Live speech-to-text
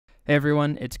Hey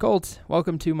everyone, it's Colt.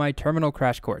 Welcome to my terminal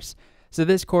crash course. So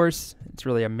this course, it's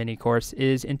really a mini course,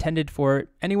 is intended for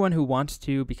anyone who wants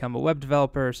to become a web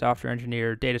developer, software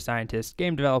engineer, data scientist,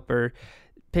 game developer,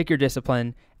 pick your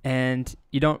discipline, and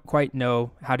you don't quite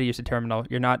know how to use a terminal.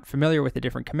 You're not familiar with the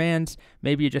different commands.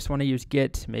 Maybe you just want to use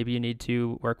Git. Maybe you need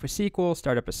to work with SQL,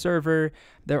 start up a server.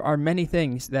 There are many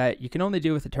things that you can only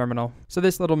do with a terminal. So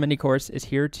this little mini course is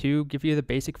here to give you the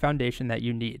basic foundation that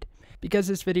you need. Because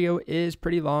this video is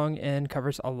pretty long and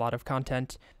covers a lot of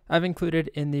content, I've included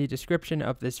in the description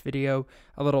of this video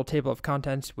a little table of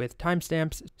contents with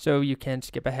timestamps so you can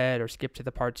skip ahead or skip to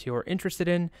the parts you're interested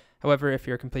in. However, if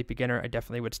you're a complete beginner, I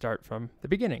definitely would start from the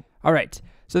beginning. All right,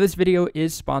 so this video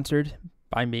is sponsored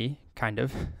by me, kind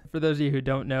of. For those of you who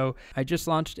don't know, I just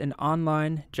launched an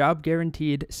online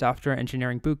job-guaranteed software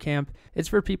engineering bootcamp. It's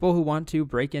for people who want to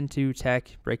break into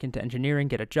tech, break into engineering,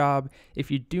 get a job.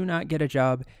 If you do not get a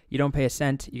job, you don't pay a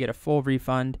cent, you get a full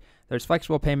refund. There's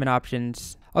flexible payment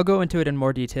options. I'll go into it in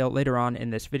more detail later on in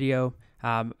this video.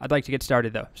 I'd like to get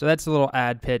started though. So that's a little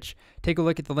ad pitch. Take a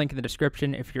look at the link in the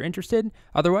description if you're interested.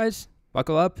 Otherwise,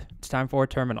 buckle up. It's time for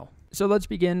Terminal. So let's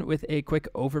begin with a quick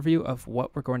overview of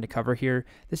what we're going to cover here.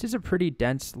 This is a pretty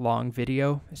dense, long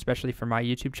video, especially for my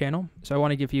YouTube channel. So I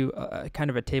want to give you a kind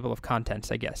of a table of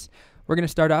contents, I guess. We're going to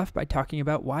start off by talking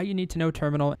about why you need to know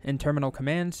terminal and terminal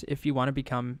commands if you want to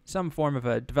become some form of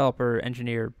a developer,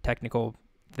 engineer, technical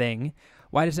thing.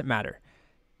 Why does it matter?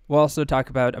 We'll also talk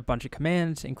about a bunch of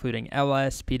commands, including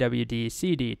ls, pwd,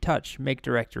 cd, touch, make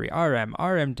directory, rm,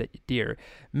 rmdir,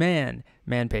 man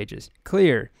pages,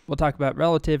 clear. We'll talk about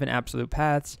relative and absolute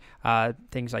paths,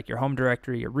 things like your home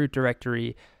directory, your root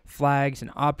directory, flags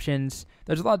and options.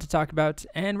 There's a lot to talk about,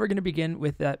 and we're going to begin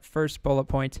with that first bullet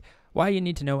point, why you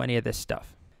need to know any of this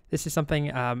stuff. This is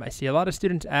something I see a lot of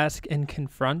students ask and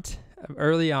confront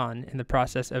early on in the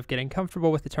process of getting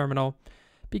comfortable with the terminal,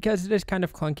 because it is kind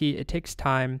of clunky, it takes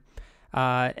time,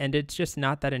 and it's just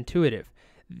not that intuitive.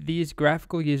 These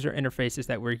graphical user interfaces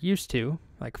that we're used to,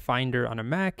 like Finder on a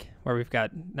Mac, where we've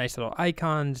got nice little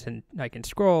icons and I can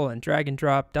scroll and drag and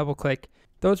drop, double click,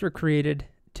 those were created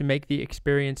to make the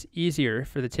experience easier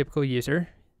for the typical user,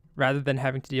 rather than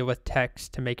having to deal with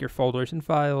text to make your folders and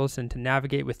files and to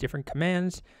navigate with different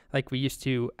commands like we used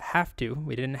to have to.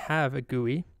 We didn't have a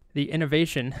GUI. The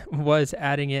innovation was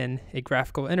adding in a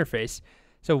graphical interface.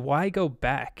 So why go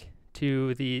back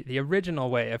to the original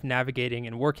way of navigating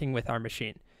and working with our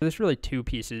machine? There's really two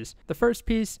pieces. The first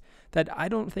piece that I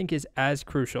don't think is as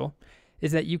crucial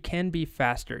is that you can be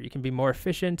faster. You can be more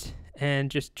efficient and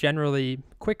just generally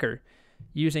quicker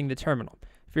using the terminal.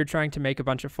 If you're trying to make a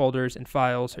bunch of folders and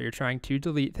files, or you're trying to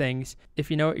delete things,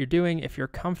 if you know what you're doing, if you're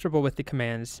comfortable with the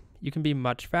commands, you can be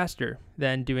much faster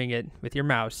than doing it with your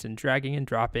mouse and dragging and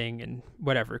dropping and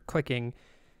whatever, clicking.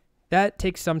 That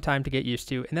takes some time to get used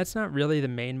to, and that's not really the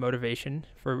main motivation,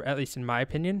 for at least in my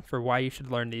opinion, for why you should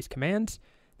learn these commands.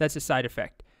 That's a side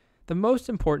effect. The most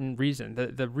important reason,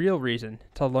 the real reason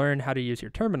to learn how to use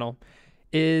your terminal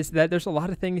is that there's a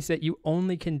lot of things that you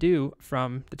only can do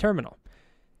from the terminal.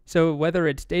 So whether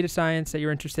it's data science that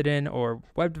you're interested in, or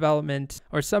web development,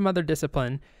 or some other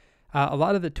discipline, a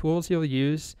lot of the tools you'll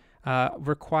use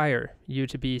require you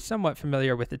to be somewhat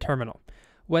familiar with the terminal.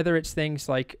 Whether it's things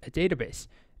like a database.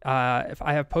 If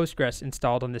I have Postgres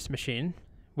installed on this machine,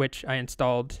 which I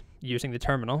installed using the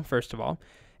terminal, first of all,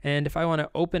 and if I want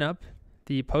to open up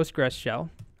the Postgres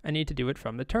shell, I need to do it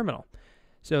from the terminal.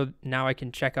 So now I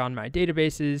can check on my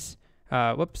databases.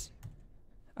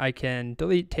 I can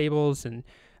delete tables, and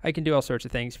I can do all sorts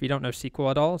of things. If you don't know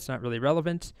SQL at all, it's not really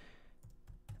relevant.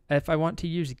 If I want to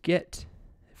use Git,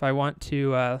 if I want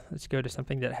to, let's go to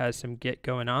something that has some Git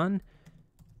going on.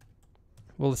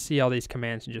 We'll see all these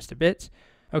commands in just a bit.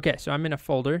 Okay, so I'm in a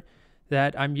folder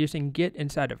that I'm using Git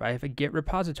inside of. I have a Git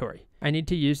repository. I need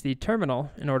to use the terminal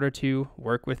in order to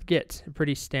work with Git. A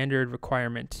pretty standard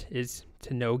requirement is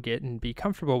to know Git and be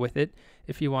comfortable with it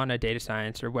if you want a data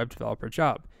science or web developer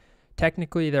job.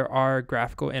 Technically, there are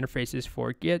graphical interfaces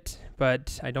for Git,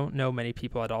 but I don't know many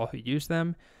people at all who use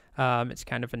them. It's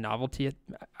kind of a novelty.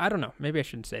 I don't know, maybe I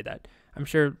shouldn't say that. I'm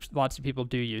sure lots of people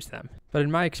do use them. But in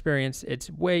my experience, it's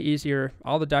way easier.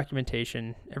 All the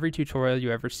documentation, every tutorial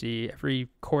you ever see, every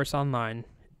course online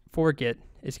for Git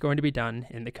is going to be done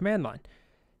in the command line.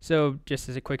 So just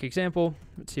as a quick example,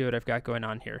 let's see what I've got going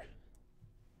on here.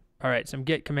 All right, some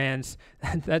Git commands.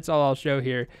 That's all I'll show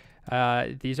here.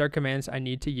 These are commands I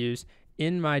need to use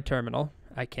in my terminal.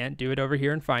 I can't do it over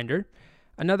here in Finder.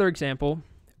 Another example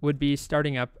would be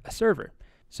starting up a server.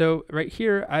 So right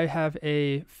here, I have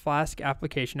a Flask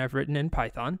application I've written in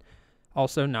Python.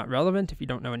 Also not relevant if you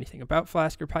don't know anything about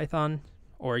Flask or Python,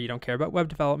 or you don't care about web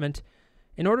development.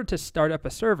 In order to start up a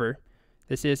server,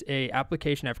 this is an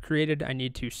application I've created, I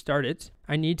need to start it,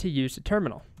 I need to use a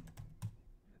terminal.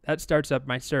 That starts up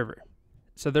my server.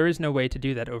 So there is no way to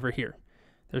do that over here.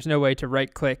 There's no way to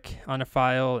right-click on a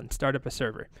file and start up a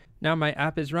server. Now my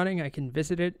app is running, I can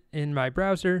visit it in my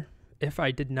browser. If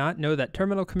I did not know that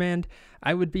terminal command,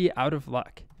 I would be out of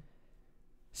luck.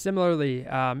 Similarly,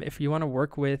 if you want to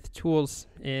work with tools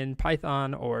in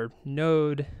Python or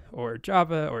Node or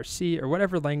Java or C or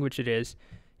whatever language it is,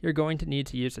 you're going to need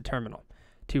to use a terminal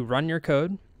to run your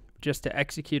code, just to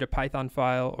execute a Python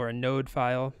file or a Node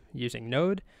file using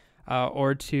Node,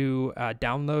 or to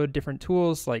download different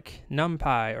tools like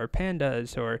NumPy or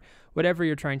Pandas or whatever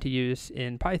you're trying to use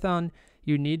in Python.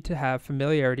 You need to have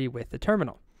familiarity with the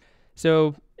terminal.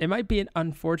 So it might be an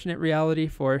unfortunate reality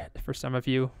for some of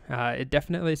you. It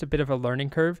definitely is a bit of a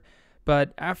learning curve,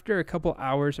 but after a couple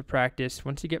hours of practice,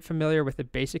 once you get familiar with the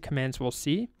basic commands we'll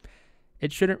see,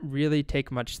 it shouldn't really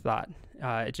take much thought.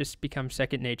 It just becomes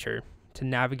second nature to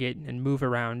navigate and move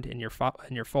around in your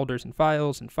folders and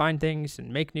files and find things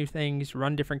and make new things,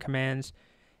 run different commands.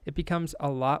 It becomes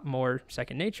a lot more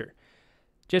second nature.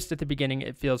 Just at the beginning,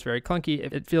 it feels very clunky.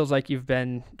 It feels like you've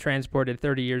been transported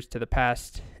 30 years to the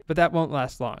past, but that won't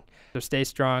last long. So stay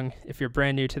strong. If you're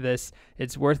brand new to this,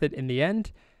 it's worth it in the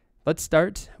end. Let's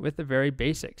start with the very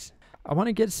basics. I want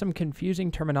to get some confusing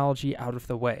terminology out of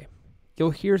the way.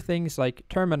 You'll hear things like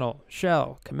terminal,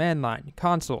 shell, command line,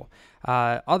 console,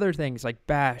 other things like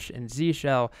bash and Z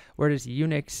shell. Where does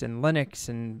Unix and Linux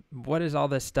and what is all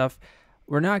this stuff?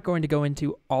 We're not going to go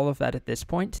into all of that at this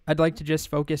point. I'd like to just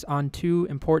focus on two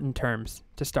important terms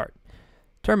to start.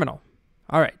 Terminal.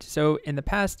 All right, so in the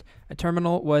past, a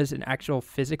terminal was an actual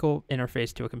physical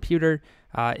interface to a computer.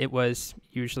 It was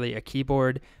usually a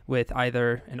keyboard with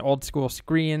either an old school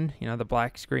screen, the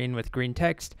black screen with green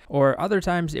text, or other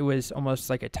times it was almost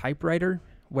like a typewriter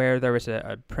where there was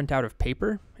a printout of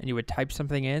paper and you would type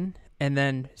something in and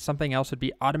then something else would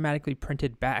be automatically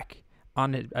printed back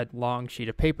on a long sheet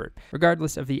of paper.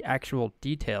 Regardless of the actual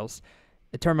details,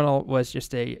 the terminal was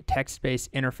just a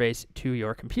text-based interface to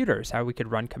your computers, how we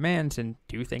could run commands and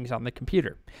do things on the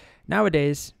computer.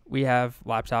 Nowadays, we have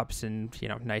laptops and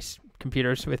nice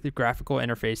computers with graphical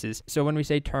interfaces. So when we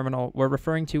say terminal, we're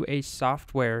referring to a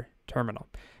software terminal,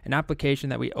 an application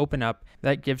that we open up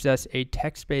that gives us a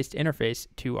text-based interface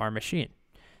to our machine.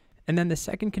 And then the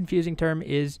second confusing term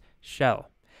is shell.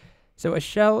 So a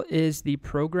shell is the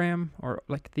program or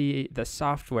like the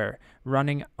software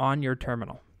running on your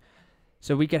terminal.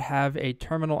 So we could have a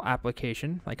terminal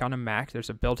application, like on a Mac,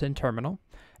 there's a built-in terminal,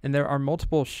 and there are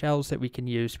multiple shells that we can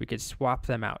use. We could swap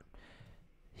them out.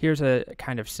 Here's a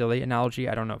kind of silly analogy.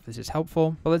 I don't know if this is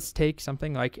helpful, but let's take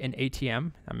something like an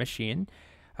ATM, a machine.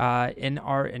 In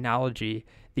our analogy,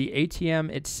 the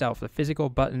ATM itself, the physical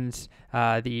buttons,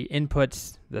 the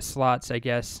inputs, the slots, I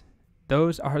guess,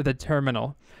 those are the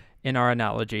terminal in our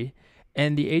analogy.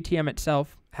 And the ATM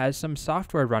itself has some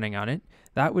software running on it.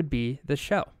 That would be the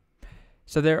shell.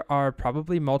 So there are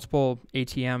probably multiple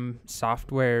ATM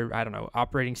software,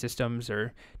 operating systems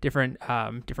or different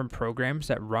programs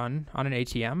that run on an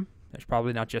ATM. There's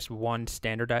probably not just one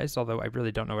standardized, although I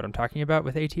really don't know what I'm talking about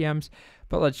with ATMs,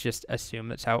 but let's just assume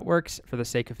that's how it works for the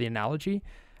sake of the analogy.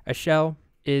 A shell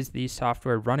is the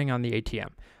software running on the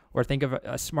ATM. Or think of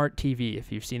a smart TV, if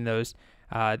you've seen those.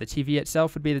 The TV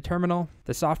itself would be the terminal.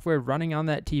 The software running on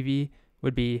that TV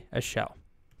would be a shell.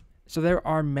 So there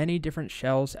are many different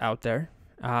shells out there,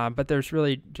 but there's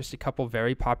really just a couple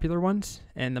very popular ones,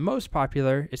 and the most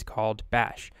popular is called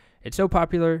bash. It's so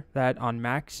popular that on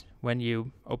Macs, when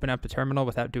you open up a terminal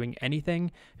without doing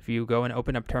anything, if you go and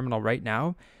open up terminal right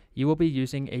now, you will be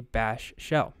using a bash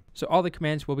shell. So all the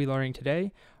commands we'll be learning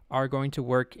today are going to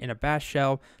work in a bash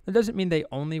shell. That doesn't mean they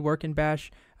only work in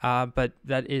bash, but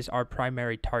that is our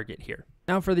primary target here.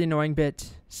 Now for the annoying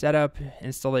bit, setup,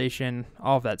 installation,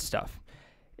 all of that stuff.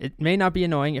 It may not be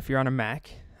annoying if you're on a Mac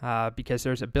because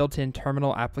there's a built-in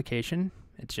terminal application.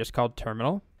 It's just called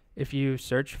terminal. If you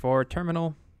search for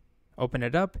terminal, open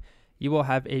it up, you will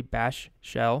have a bash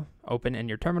shell open in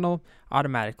your terminal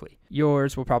automatically.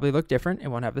 Yours will probably look different. It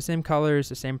won't have the same colors,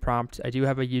 the same prompt. I do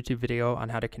have a YouTube video on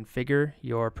how to configure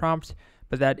your prompt,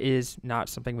 but that is not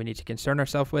something we need to concern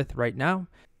ourselves with right now.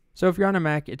 So if you're on a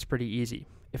Mac, it's pretty easy.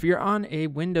 If you're on a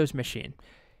Windows machine,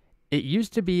 it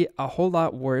used to be a whole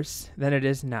lot worse than it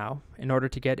is now in order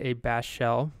to get a bash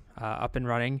shell up and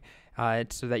running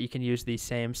so that you can use the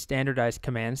same standardized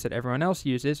commands that everyone else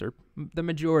uses, or the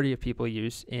majority of people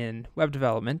use in web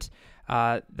development.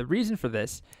 The reason for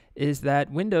this is that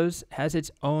Windows has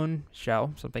its own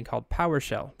shell, something called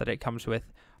PowerShell, that it comes with.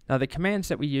 Now, the commands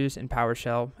that we use in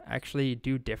PowerShell actually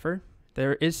do differ.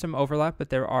 There is some overlap, but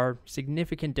there are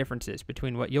significant differences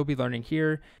between what you'll be learning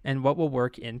here and what will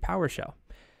work in PowerShell.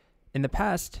 In the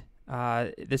past,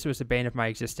 this was the bane of my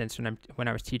existence when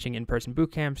I was teaching in-person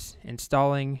boot camps.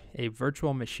 Installing a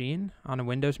virtual machine on a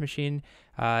Windows machine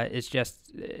is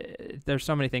just, there's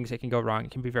so many things that can go wrong.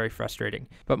 It can be very frustrating.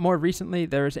 But more recently,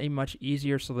 there is a much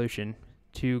easier solution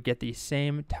to get the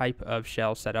same type of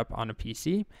shell set up on a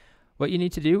PC. What you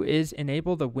need to do is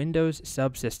enable the Windows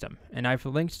subsystem, and I've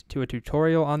linked to a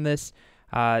tutorial on this.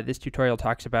 This tutorial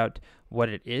talks about what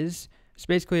it is. It's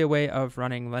basically a way of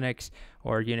running Linux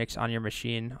or Unix on your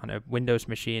machine, on a Windows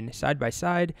machine, side by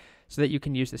side, so that you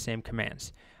can use the same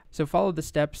commands. So follow the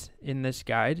steps in this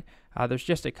guide. There's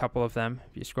just a couple of them.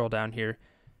 If you scroll down here,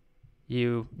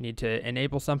 you need to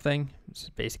enable something. It's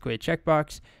basically a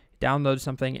checkbox, download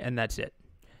something, and that's it.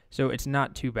 So it's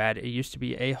not too bad. It used to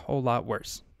be a whole lot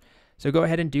worse. So go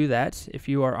ahead and do that if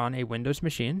you are on a Windows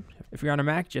machine. If you're on a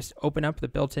Mac, just open up the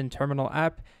built-in terminal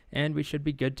app and we should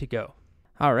be good to go.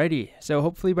 Alrighty, so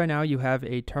hopefully by now you have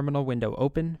a terminal window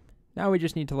open. Now we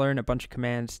just need to learn a bunch of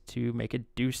commands to make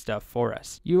it do stuff for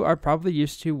us. You are probably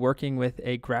used to working with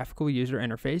a graphical user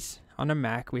interface. On a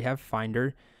Mac, we have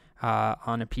Finder.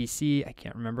 On a PC, I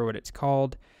can't remember what it's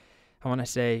called. I want to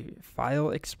say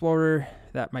File Explorer.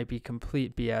 That might be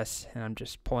complete BS, and I'm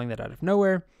just pulling that out of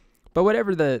nowhere. But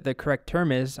whatever the correct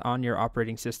term is on your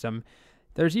operating system,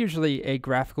 there's usually a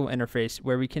graphical interface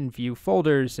where we can view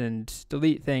folders and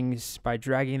delete things by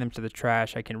dragging them to the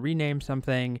trash. I can rename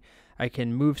something. I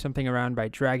can move something around by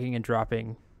dragging and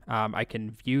dropping. I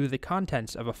can view the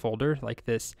contents of a folder, like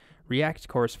this React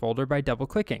course folder, by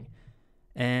double-clicking.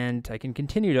 And I can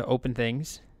continue to open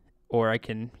things, or I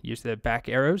can use the back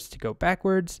arrows to go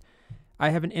backwards.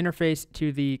 I have an interface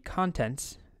to the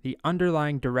contents, the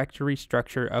underlying directory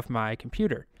structure of my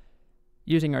computer.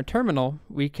 Using our terminal,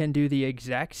 we can do the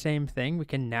exact same thing. We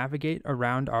can navigate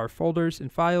around our folders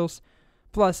and files,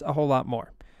 plus a whole lot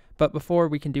more. But before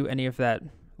we can do any of that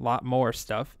lot more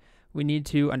stuff, we need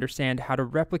to understand how to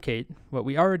replicate what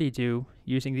we already do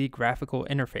using the graphical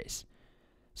interface.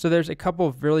 So there's a couple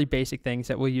of really basic things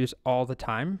that we'll use all the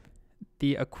time.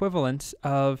 The equivalence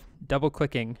of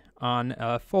double-clicking on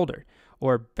a folder,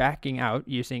 or backing out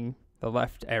using the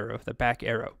left arrow, the back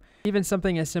arrow. Even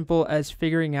something as simple as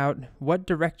figuring out what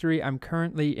directory I'm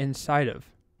currently inside of.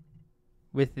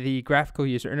 With the graphical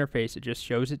user interface, it just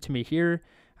shows it to me here.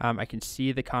 I can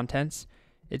see the contents.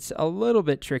 It's a little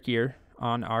bit trickier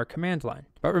on our command line.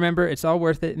 But remember, it's all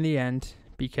worth it in the end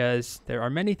because there are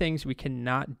many things we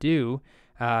cannot do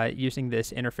using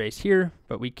this interface here,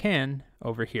 but we can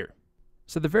over here.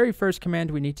 So the very first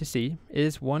command we need to see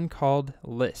is one called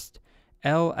list,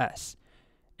 ls.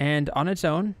 And on its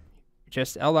own,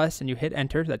 just ls and you hit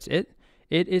enter, that's it.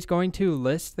 It is going to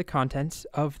list the contents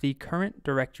of the current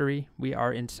directory we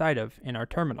are inside of in our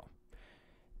terminal.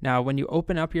 Now, when you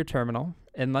open up your terminal,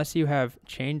 unless you have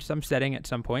changed some setting at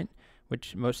some point,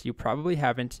 which most of you probably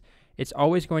haven't, it's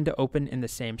always going to open in the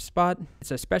same spot.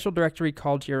 It's a special directory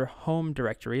called your home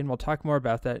directory, and we'll talk more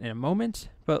about that in a moment,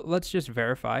 but let's just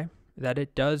verify that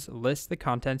it does list the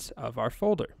contents of our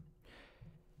folder.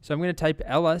 So I'm going to type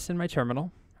ls in my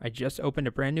terminal. I just opened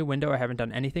a brand new window. I haven't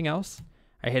done anything else.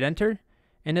 I hit enter,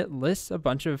 and it lists a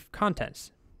bunch of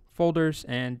contents, folders,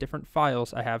 and different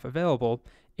files I have available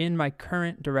in my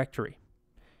current directory.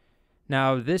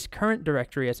 Now, this current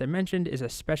directory, as I mentioned, is a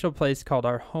special place called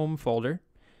our home folder.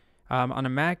 On a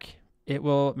Mac, it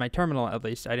will, my terminal at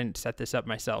least, I didn't set this up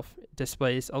myself, it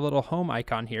displays a little home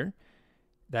icon here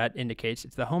that indicates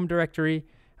it's the home directory.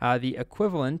 The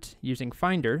equivalent using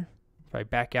Finder, if I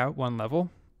back out one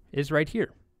level, is right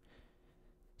here.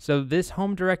 So this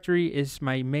home directory is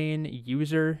my main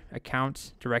user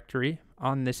account directory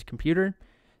on this computer.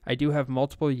 I do have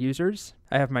multiple users.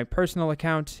 I have my personal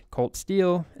account, Colt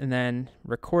Steele, and then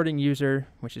recording user,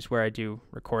 which is where I do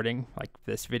recording, like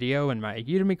this video and my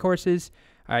Udemy courses.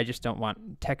 I just don't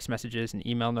want text messages and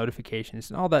email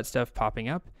notifications and all that stuff popping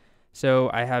up.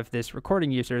 So I have this recording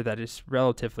user that is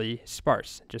relatively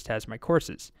sparse, just has my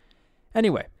courses.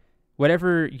 Anyway,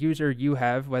 whatever user you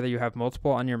have, whether you have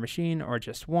multiple on your machine or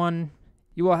just one,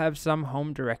 you will have some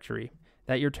home directory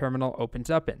that your terminal opens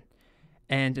up in.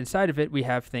 And inside of it, we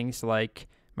have things like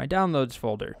my downloads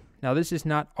folder. Now, this is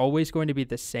not always going to be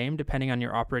the same depending on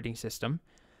your operating system,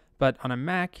 but on a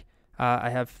Mac, I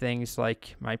have things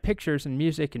like my pictures and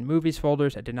music and movies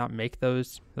folders. I did not make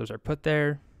those. Those are put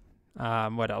there.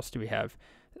 What else do we have?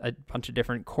 A bunch of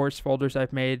different course folders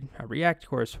I've made, a React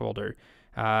course folder,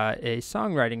 a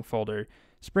songwriting folder,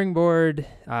 Springboard,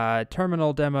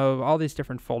 terminal demo, all these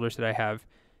different folders that I have.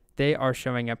 They are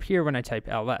showing up here when I type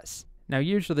ls. Now,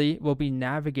 usually we'll be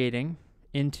navigating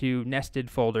into nested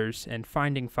folders and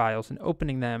finding files and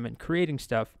opening them and creating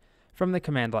stuff from the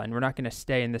command line. We're not going to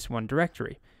stay in this one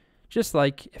directory. Just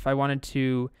like if I wanted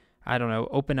to, I don't know,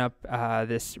 open up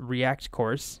this React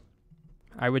course,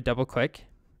 I would double click,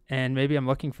 and maybe I'm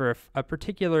looking for a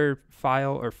particular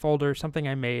file or folder, something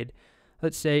I made.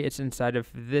 Let's say it's inside of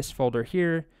this folder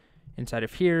here, inside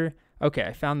of here. Okay,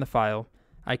 I found the file.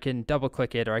 I can double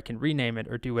click it, or I can rename it,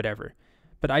 or do whatever.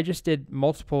 But I just did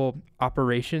multiple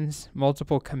operations,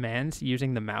 multiple commands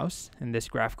using the mouse in this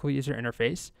graphical user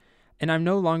interface, and I'm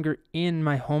no longer in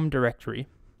my home directory.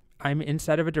 I'm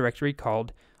inside of a directory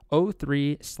called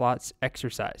O3 slots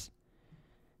exercise.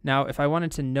 Now, if I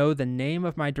wanted to know the name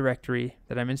of my directory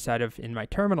that I'm inside of in my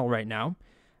terminal right now,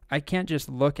 I can't just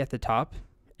look at the top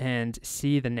and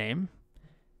see the name.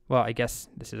 Well, I guess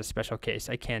this is a special case.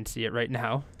 I can see it right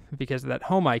now because of that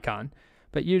home icon,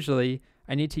 but usually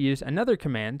I need to use another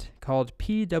command called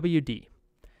pwd.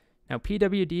 Now,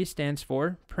 pwd stands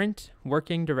for print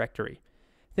working directory.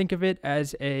 Think of it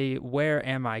as a where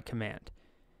am I command.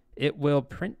 It will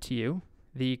print to you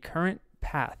the current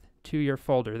path to your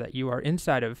folder that you are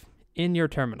inside of in your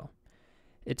terminal.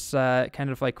 It's kind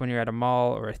of like when you're at a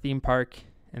mall or a theme park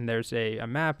and there's a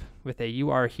map with a "you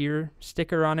are here"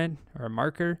 sticker on it or a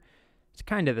marker. It's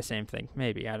kind of the same thing,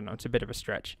 maybe. I don't know. It's a bit of a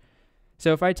stretch.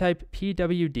 So if I type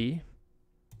pwd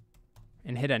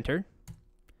and hit enter,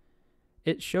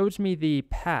 it shows me the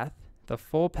path, the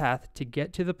full path to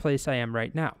get to the place I am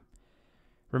right now.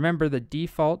 Remember, the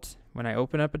default when I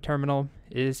open up a terminal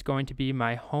is going to be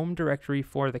my home directory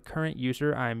for the current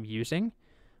user I'm using,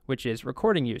 which is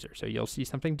recording user. So you'll see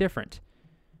something different.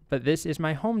 But this is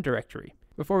my home directory.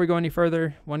 Before we go any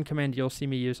further, one command you'll see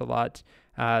me use a lot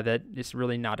that is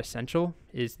really not essential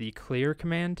is the clear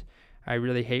command. I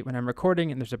really hate when I'm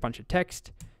recording and there's a bunch of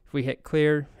text. If we hit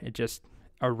clear, it just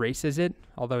erases it,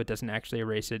 although it doesn't actually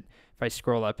erase it. If I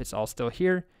scroll up, it's all still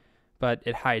here, but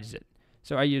it hides it.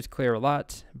 So I use clear a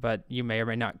lot, but you may or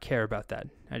may not care about that.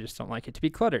 I just don't like it to be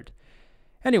cluttered.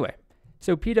 Anyway,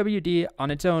 so pwd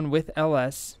on its own with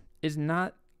ls is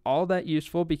not all that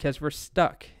useful because we're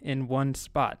stuck in one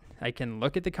spot. I can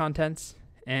look at the contents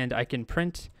and I can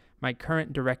print my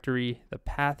current directory, the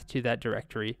path to that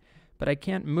directory, but I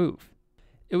can't move.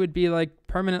 It would be like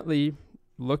permanently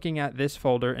looking at this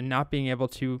folder and not being able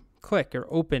to click or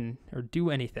open or do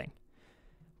anything.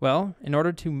 Well, in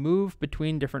order to move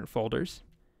between different folders,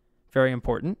 very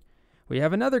important, we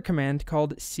have another command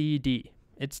called cd.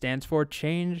 It stands for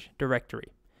change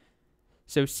directory.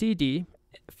 So cd,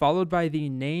 followed by the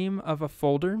name of a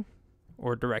folder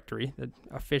or directory, the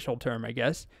official term, I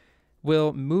guess,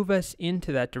 will move us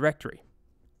into that directory.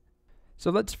 So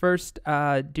let's first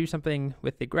do something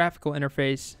with the graphical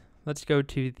interface. Let's go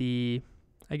to the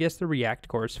React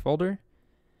course folder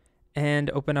and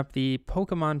open up the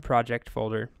Pokemon project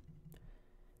folder.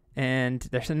 And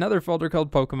there's another folder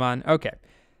called Pokemon. Okay,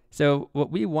 so what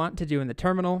we want to do in the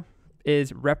terminal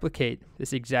is replicate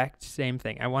this exact same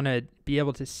thing. I want to be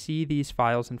able to see these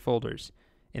files and folders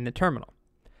in the terminal.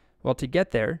 Well, to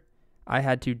get there, I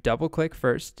had to double click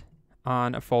first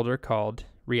on a folder called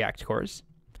React course.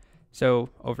 So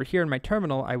over here in my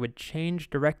terminal, I would change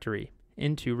directory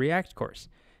into React course.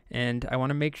 And I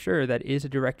want to make sure that is a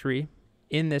directory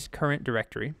in this current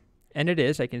directory. And it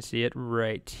is. I can see it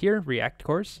right here, React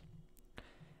course.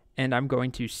 And I'm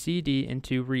going to cd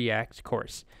into React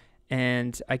course.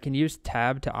 And I can use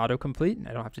tab to autocomplete.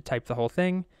 I don't have to type the whole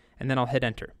thing. And then I'll hit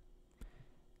enter.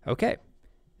 Okay.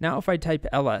 Now if I type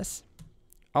ls,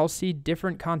 I'll see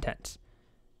different contents.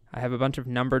 I have a bunch of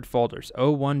numbered folders,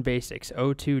 O1 basics,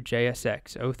 O2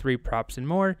 JSX, O3 props, and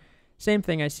more. Same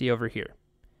thing I see over here.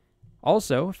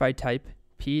 Also, if I type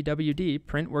pwd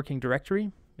print working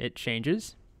directory, it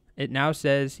changes. It now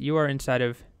says you are inside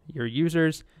of your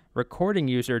user's recording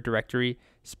user directory,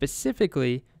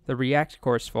 specifically the React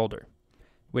course folder,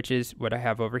 which is what I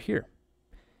have over here.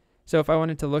 So if I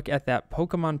wanted to look at that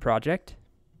Pokemon project,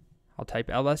 I'll type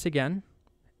ls again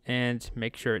and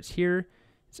make sure it's here.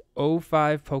 It's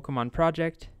O5 Pokemon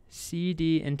project,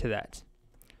 cd into that.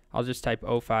 I'll just type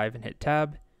O5 and hit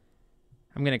tab.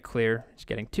 I'm going to clear. It's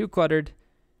getting too cluttered.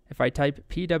 If I type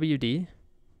pwd,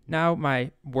 now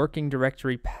my working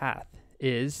directory path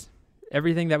is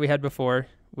everything that we had before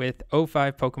with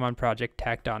O5 Pokemon project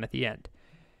tacked on at the end.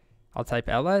 I'll type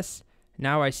ls.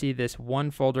 Now I see this one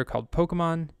folder called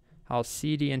Pokemon. I'll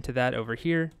cd into that over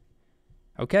here.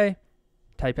 Okay.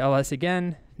 Type ls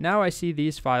again. Now I see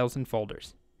these files and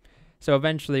folders. So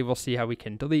eventually we'll see how we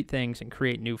can delete things and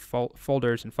create new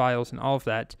folders and files and all of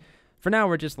that. For now,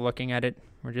 we're just looking at it.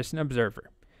 We're just an observer.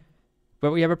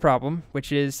 But we have a problem,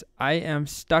 which is I am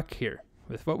stuck here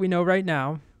with what we know right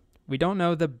now we don't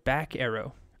know the back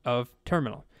arrow of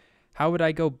terminal. How would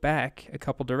I go back a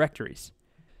couple directories?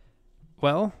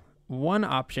 Well, one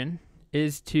option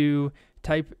is to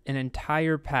type an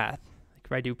entire path. Like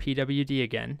if I do pwd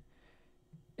again,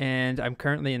 and I'm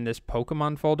currently in this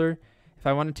Pokemon folder, if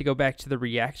I wanted to go back to the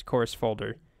React course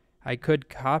folder, I could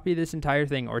copy this entire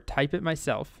thing or type it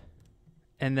myself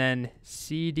and then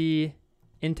cd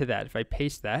into that. If I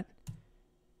paste that,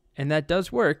 and that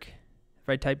does work, if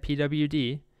I type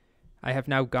pwd, I have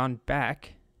now gone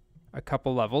back a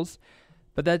couple levels,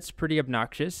 but that's pretty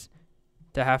obnoxious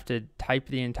to have to type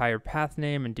the entire path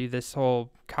name and do this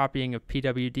whole copying of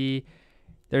pwd.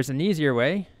 There's an easier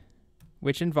way,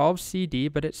 which involves cd,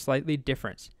 but it's slightly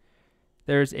different.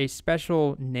 There's a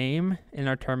special name in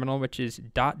our terminal, which is ...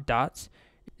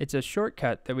 It's a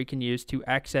shortcut that we can use to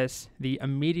access the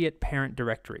immediate parent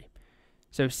directory.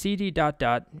 So cd ...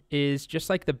 is just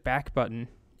like the back button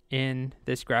in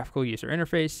this graphical user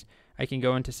interface. I can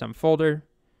go into some folder,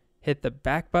 hit the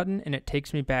back button, and it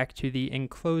takes me back to the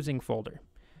enclosing folder.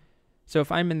 So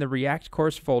if I'm in the React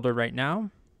course folder right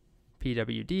now,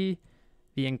 pwd,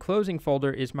 the enclosing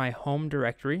folder is my home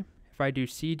directory. If I do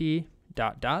cd ...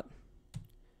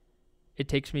 it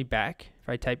takes me back. If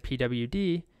I type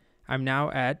pwd, I'm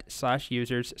now at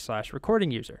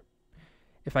 /users/recording user.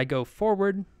 If I go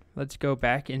forward, let's go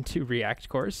back into React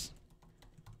course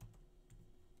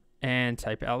and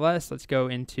type ls. Let's go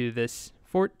into this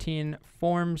 14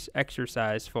 forms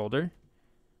exercise folder,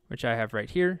 which I have right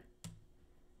here,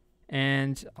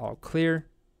 and I'll clear,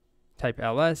 type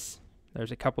ls.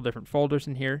 There's a couple different folders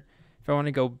in here. If I want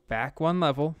to go back one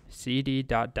level, cd ...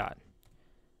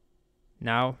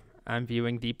 Now I'm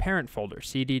viewing the parent folder.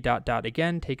 cd ...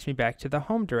 again takes me back to the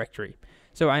home directory.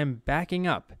 So I am backing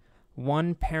up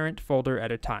one parent folder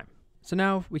at a time. So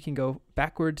now we can go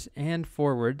backwards and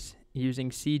forwards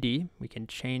using cd. We can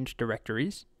change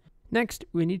directories. Next,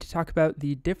 we need to talk about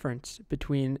the difference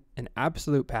between an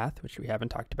absolute path, which we haven't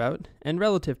talked about, and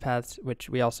relative paths, which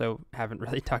we also haven't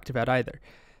really talked about either.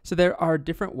 So there are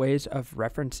different ways of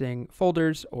referencing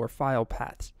folders or file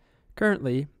paths.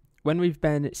 Currently, when we've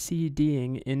been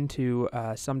cding into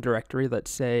some directory,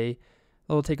 let's say,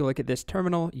 we'll take a look at this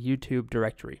terminal YouTube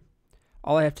directory.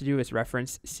 All I have to do is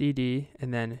reference cd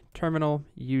and then terminal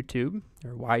YouTube,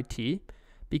 or YT,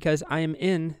 because I am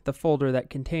in the folder that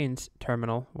contains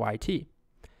terminal YT.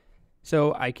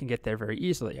 So I can get there very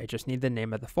easily. I just need the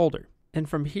name of the folder. And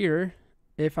from here,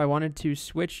 if I wanted to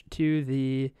switch to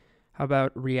the, how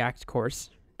about React course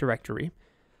directory,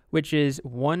 which is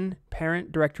one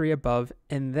parent directory above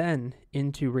and then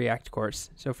into React course.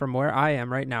 So from where I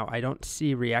am right now, I don't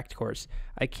see React course.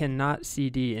 I cannot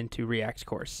cd into React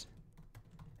course.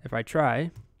 If I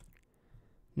try,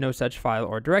 no such file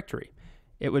or directory.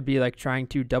 It would be like trying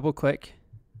to double click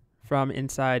from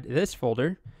inside this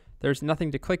folder. There's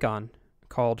nothing to click on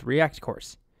called React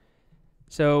course.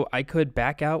 So I could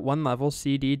back out one level,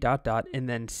 cd ... and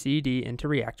then cd into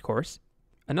React course.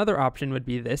 Another option would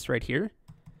be this right here, ...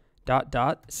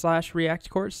 /React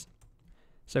course.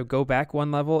 So go back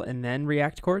one level and then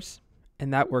React course,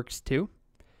 and that works too.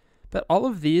 But all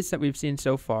of these that we've seen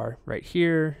so far, right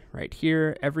here,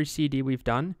 every cd we've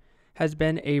done, has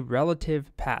been a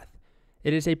relative path.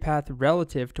 It is a path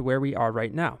relative to where we are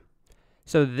right now.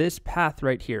 So this path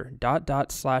right here, ...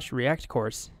 /React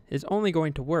course, is only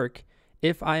going to work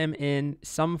if I am in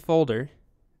some folder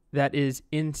that is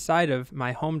inside of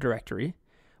my home directory,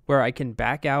 where I can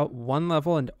back out one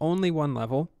level and only one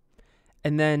level,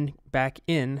 and then back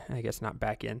in, I guess not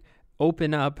back in,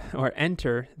 open up or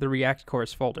enter the React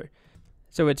course folder.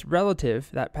 So it's relative,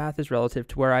 that path is relative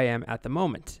to where I am at the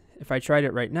moment. If I tried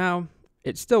it right now,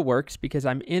 it still works because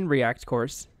I'm in React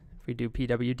course, if we do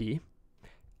pwd,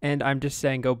 and I'm just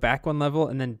saying go back one level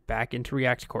and then back into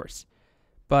React course.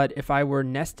 But if I were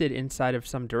nested inside of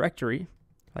some directory,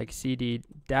 like cd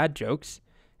dad jokes,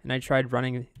 and I tried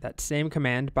running that same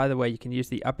command, by the way, you can use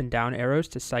the up and down arrows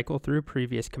to cycle through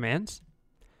previous commands.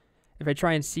 If I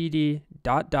try and cd ...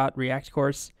 React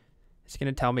course, it's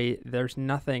going to tell me there's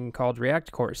nothing called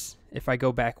React course. If I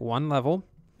go back one level,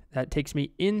 that takes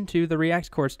me into the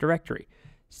React course directory.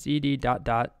 cd ...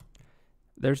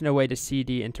 There's no way to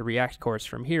cd into React course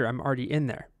from here. I'm already in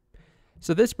there.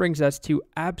 So this brings us to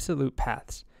absolute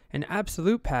paths. An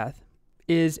absolute path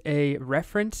is a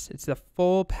reference, it's the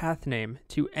full path name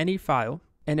to any file,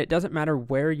 and it doesn't matter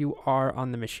where you are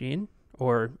on the machine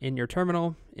or in your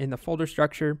terminal, in the folder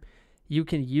structure, you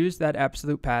can use that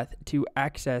absolute path to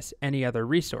access any other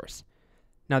resource.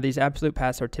 Now these absolute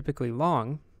paths are typically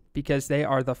long because they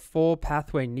are the full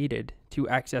pathway needed to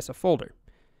access a folder.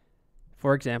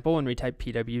 For example, when we type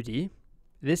pwd,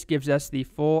 this gives us the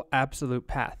full absolute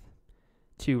path.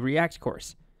 to React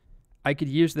course. I could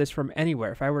use this from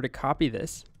anywhere. If I were to copy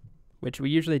this, which we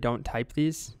usually don't type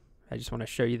these, I just want to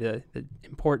show you the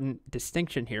important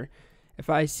distinction here. If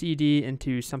I cd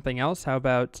into something else, how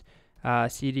about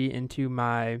cd into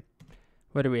my,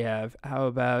 what do we have? How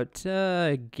about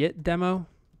git demo?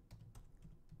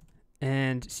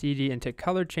 And cd into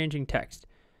color changing text.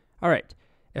 All right,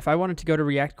 if I wanted to go to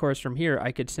React course from here,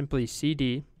 I could simply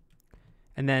cd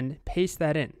and then paste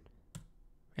that in.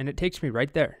 And it takes me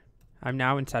right there. I'm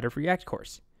now inside of React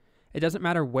course. It doesn't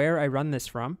matter where I run this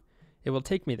from, it will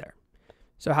take me there.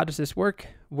 So how does this work?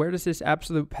 Where does this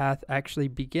absolute path actually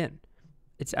begin?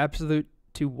 It's absolute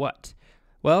to what?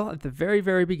 Well, at the very,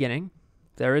 very beginning,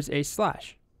 there is a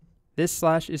slash. This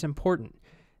slash is important.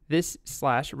 This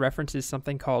slash references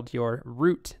something called your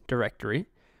root directory.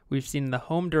 We've seen the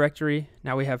home directory,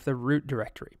 now we have the root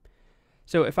directory.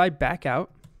 So if I back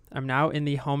out, I'm now in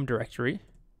the home directory,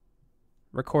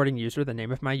 recording user, the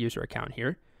name of my user account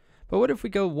here. But what if we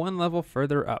go one level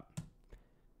further up?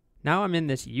 Now I'm in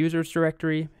this users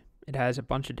directory. It has a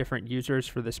bunch of different users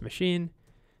for this machine.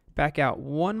 Back out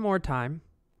one more time.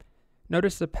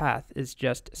 Notice the path is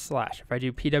just slash. If I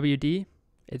do pwd,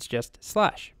 it's just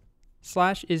slash.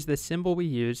 Slash is the symbol we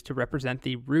use to represent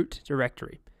the root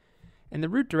directory. And the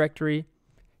root directory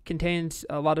contains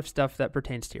a lot of stuff that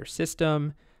pertains to your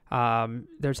system.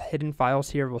 There's hidden files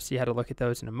here. We'll see how to look at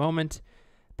those in a moment.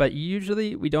 But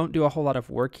usually we don't do a whole lot of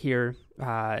work here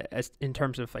as in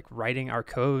terms of like writing our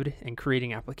code and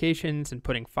creating applications and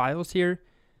putting files here,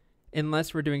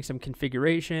 unless we're doing some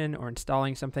configuration or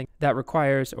installing something that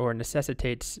requires or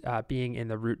necessitates being in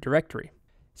the root directory.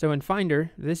 So in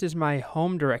Finder, this is my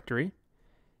home directory.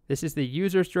 This is the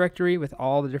users directory with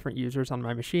all the different users on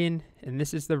my machine, and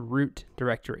this is the root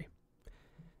directory.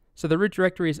 So the root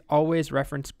directory is always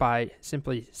referenced by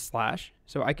simply slash.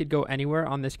 So I could go anywhere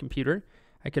on this computer.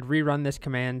 I could rerun this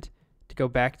command to go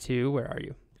back to, where are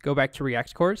you? Go back to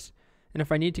React course. And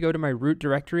if I need to go to my root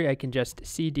directory, I can just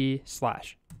cd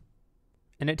slash.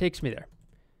 And it takes me there.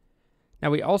 Now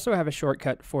we also have a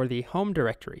shortcut for the home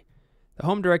directory. The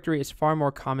home directory is far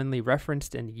more commonly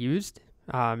referenced and used.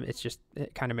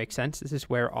 It kind of makes sense. This is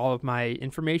where all of my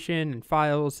information and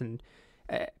files and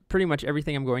pretty much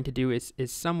everything I'm going to do is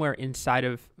somewhere inside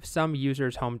of some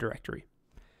user's home directory.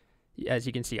 As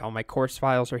you can see, all my course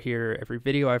files are here. Every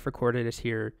video I've recorded is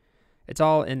here. It's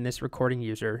all in this recording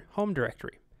user home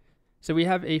directory. So we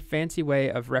have a fancy way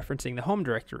of referencing the home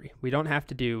directory. We don't have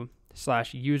to do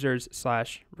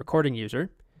 /users/recording user.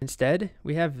 Instead,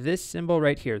 we have this symbol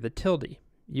right here, the tilde,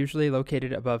 usually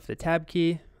located above the tab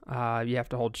key. You have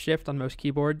to hold shift on most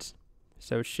keyboards.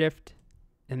 So shift,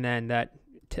 and then that,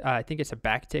 I think it's a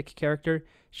backtick character.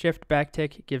 Shift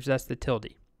backtick gives us the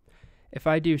tilde. If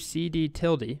I do cd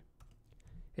tilde,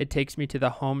 it takes me to the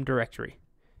home directory.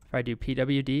 If I do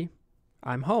pwd,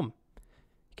 I'm home.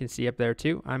 You can see up there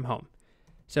too, I'm home.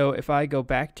 So if I go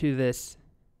back to this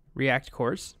React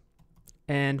course,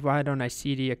 and why don't I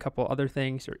cd a couple other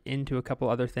things or into a couple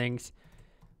other things,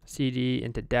 cd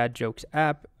into dad jokes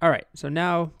app. All right, so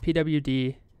now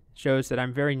pwd shows that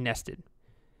I'm very nested.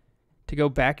 To go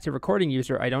back to recording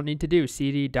user, I don't need to do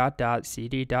cd dot dot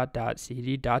cd dot dot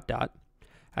cd dot dot.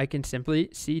 I can simply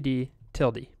cd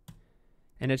tilde.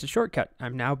 And it's a shortcut.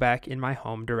 I'm now back in my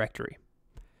home directory.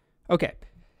 Okay,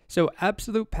 so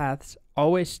absolute paths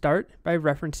always start by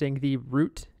referencing the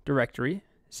root directory,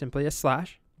 simply a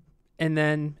slash, and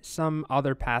then some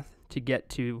other path to get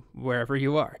to wherever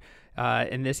you are.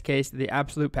 In this case, the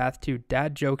absolute path to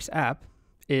dad jokes app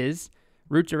is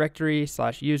root directory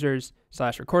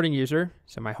 /users/recording user,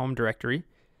 so my home directory,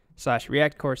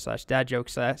 /react course /dad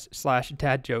jokes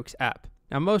 /dad jokes app.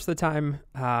 Now, most of the time,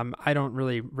 I don't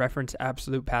really reference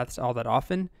absolute paths all that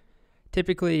often.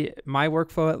 Typically, my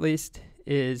workflow at least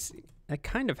is a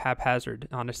kind of haphazard,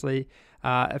 honestly.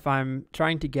 If I'm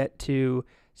trying to get to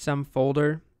some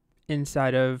folder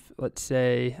inside of, let's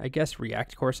say, I guess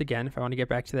React course again, if I want to get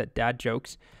back to that dad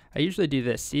jokes, I usually do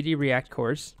this, cd React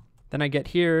course. Then I get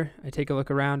here, I take a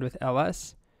look around with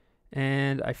ls,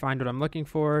 and I find what I'm looking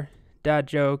for, dad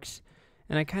jokes,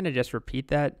 and I kind of just repeat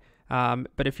that.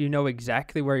 But if you know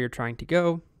exactly where you're trying to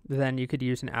go, then you could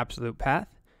use an absolute path.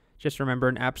 Just remember,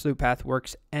 an absolute path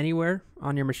works anywhere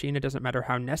on your machine. It doesn't matter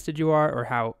how nested you are or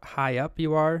how high up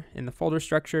you are in the folder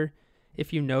structure.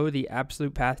 If you know the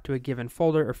absolute path to a given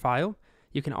folder or file,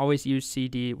 you can always use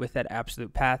cd with that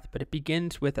absolute path, but it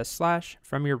begins with a slash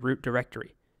from your root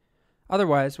directory.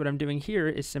 Otherwise, what I'm doing here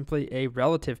is simply a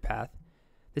relative path.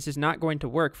 This is not going to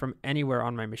work from anywhere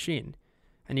on my machine.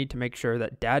 I need to make sure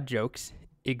that dad jokes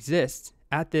exists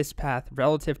at this path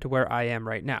relative to where I am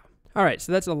right now. All right,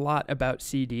 so that's a lot about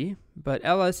CD, but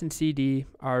ls and cd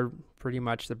are pretty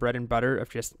much the bread and butter of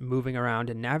just moving around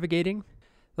and navigating.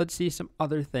 Let's see some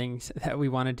other things that we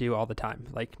want to do all the time,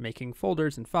 like making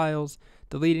folders and files,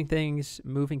 deleting things,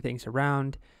 moving things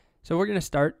around. So we're going to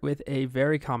start with a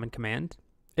very common command.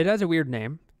 It has a weird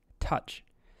name, touch.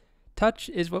 Touch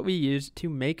is what we use to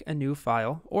make a new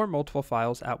file or multiple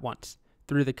files at once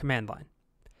through the command line.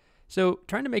 So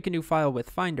trying to make a new file with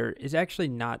Finder is actually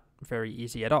not very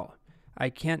easy at all. I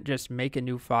can't just make a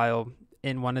new file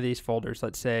in one of these folders,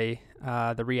 let's say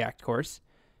the React course.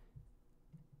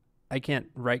 I can't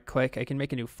right click. I can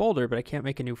make a new folder, but I can't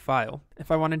make a new file. If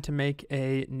I wanted to make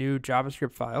a new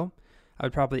JavaScript file, I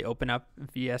would probably open up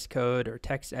VS Code or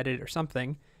TextEdit or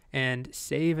something and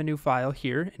save a new file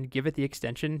here and give it the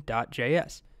extension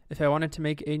 .js. If I wanted to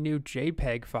make a new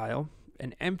JPEG file,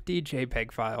 an empty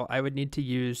JPEG file, I would need to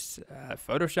use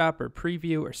Photoshop or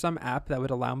Preview or some app that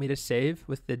would allow me to save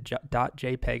with the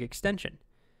 .jpeg extension.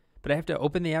 But I have to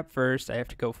open the app first. I have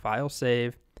to go File,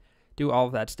 Save, do all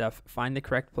of that stuff, find the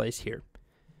correct place here.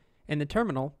 In the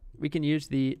terminal, we can use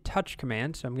the touch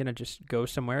command. So I'm going to just go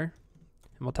somewhere,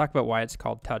 and we'll talk about why it's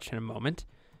called touch in a moment.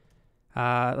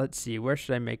 Let's see, where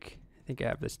should I make? I think I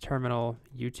have this terminal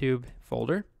YouTube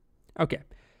folder. Okay,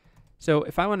 so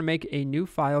if I want to make a new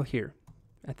file here,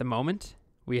 at the moment,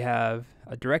 we have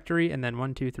a directory and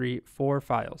then 4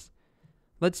 files.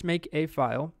 Let's make a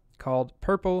file called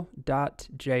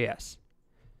purple.js.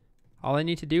 All I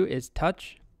need to do is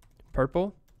touch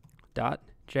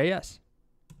purple.js.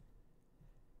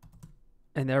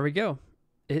 And there we go.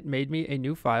 It made me a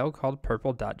new file called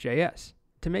purple.js.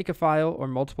 To make a file or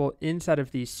multiple inside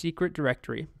of the secret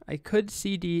directory, I could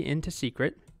cd into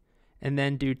secret and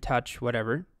then do touch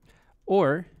whatever,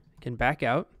 or I can back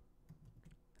out.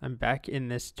 I'm back in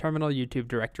this terminal YouTube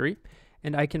directory,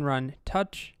 and I can run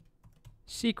touch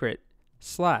secret /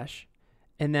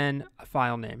 and then a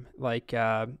file name, like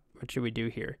what should we do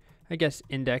here? I guess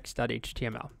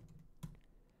index.html.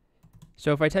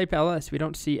 So if I type ls, we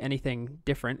don't see anything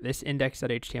different. This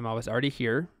index.html was already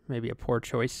here. Maybe a poor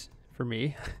choice for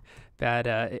me.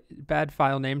 Bad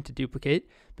file name to duplicate.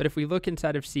 But if we look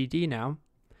inside of cd now,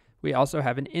 we also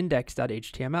have an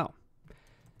index.html.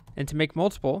 And to make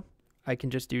multiple, I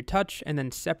can just do touch and then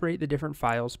separate the different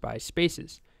files by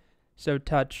spaces. So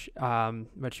touch,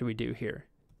 what should we do here?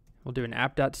 We'll do an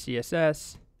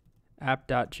app.css,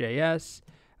 app.js,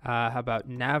 how about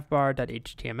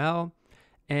navbar.html,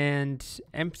 and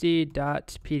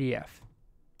empty.pdf.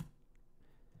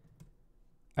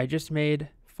 I just made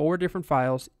 4 different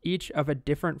files, each of a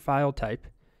different file type,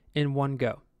 in one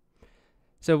go.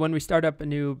 So when we start up a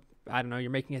new, I don't know,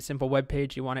 you're making a simple web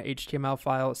page, you want an HTML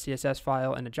file, a CSS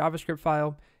file, and a JavaScript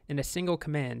file. In a single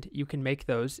command, you can make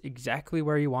those exactly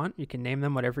where you want. You can name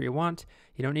them whatever you want.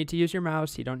 You don't need to use your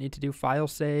mouse. You don't need to do file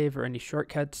save or any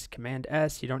shortcuts, Command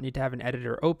S. You don't need to have an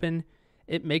editor open.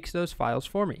 It makes those files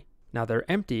for me. Now they're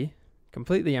empty,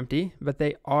 completely empty, but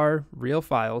they are real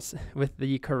files with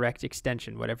the correct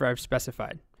extension, whatever I've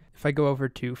specified. If I go over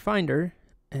to Finder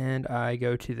and I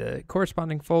go to the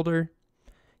corresponding folder,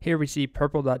 here we see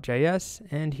purple.js,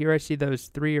 and here I see those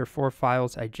 3 or 4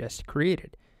 files I just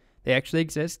created. They actually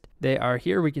exist. They are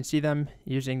here. We can see them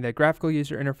using the graphical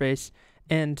user interface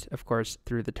and, of course,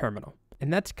 through the terminal.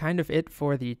 And that's kind of it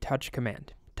for the touch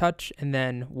command. Touch and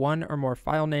then 1 or more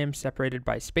file names separated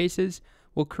by spaces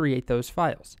will create those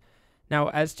files. Now,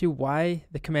 as to why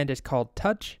the command is called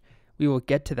touch, we will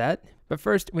get to that. But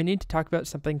first, we need to talk about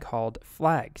something called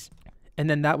flags. And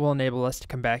then that will enable us to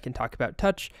come back and talk about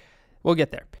touch. We'll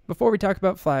get there. Before we talk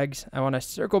about flags, I want to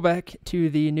circle back to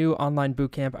the new online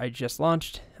bootcamp I just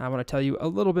launched. I want to tell you a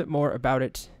little bit more about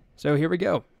it. So here we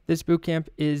go. This bootcamp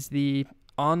is the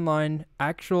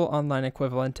actual online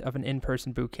equivalent of an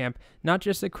in-person bootcamp, not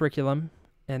just the curriculum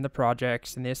and the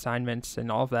projects and the assignments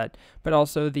and all of that, but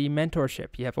also the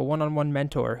mentorship. You have a one-on-one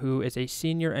mentor who is a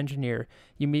senior engineer.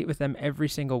 You meet with them every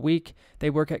single week.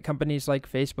 They work at companies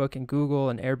like Facebook and Google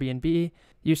and Airbnb.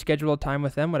 You schedule a time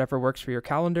with them, whatever works for your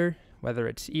calendar, whether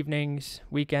it's evenings,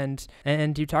 weekends,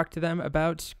 and you talk to them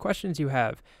about questions you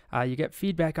have. You get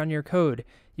feedback on your code.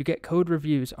 You get code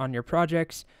reviews on your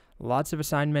projects, lots of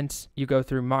assignments. You go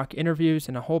through mock interviews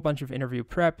and a whole bunch of interview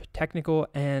prep, technical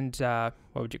and,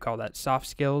 soft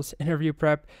skills interview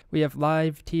prep. We have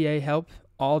live TA help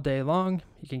all day long.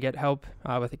 You can get help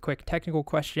with a quick technical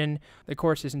question. The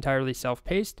course is entirely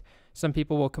self-paced. Some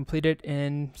people will complete it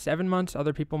in 7 months.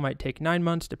 Other people might take 9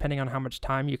 months, depending on how much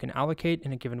time you can allocate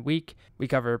in a given week. We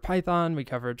cover Python, we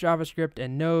cover JavaScript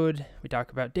and Node. We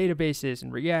talk about databases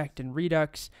and React and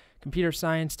Redux, computer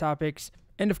science topics.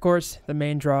 And of course, the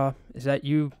main draw is that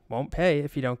you won't pay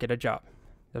if you don't get a job.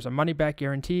 There's a money back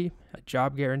guarantee, a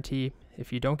job guarantee.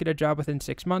 If you don't get a job within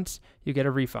 6 months, you get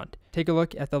a refund. Take a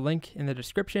look at the link in the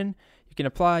description. You can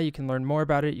apply, you can learn more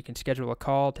about it, you can schedule a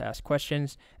call to ask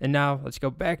questions. And now let's go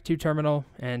back to terminal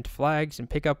and flags and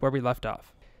pick up where we left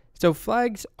off. So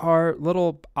flags are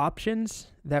little options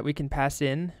that we can pass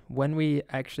in when we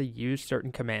actually use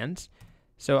certain commands.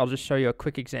 So I'll just show you a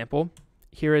quick example.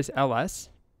 Here is ls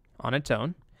on its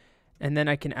own. And then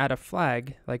I can add a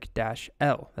flag like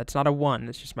 -L. That's not a 1,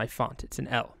 that's just my font. It's an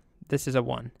L. This is a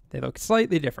 1. They look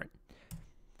slightly different.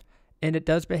 And it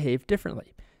does behave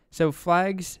differently. So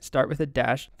flags start with a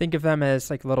dash. Think of them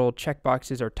as like little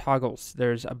checkboxes or toggles.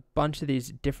 There's a bunch of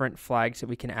these different flags that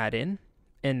we can add in.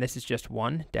 And this is just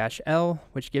one, -L,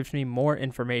 which gives me more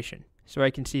information. So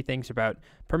I can see things about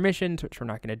permissions, which we're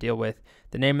not going to deal with,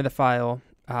 the name of the file,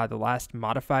 the last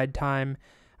modified time.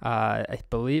 I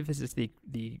believe this is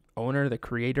the owner, the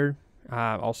creator,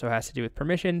 also has to do with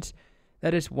permissions.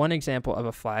 That is one example of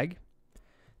a flag.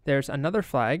 There's another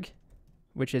flag,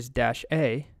 which is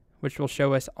 -A, which will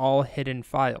show us all hidden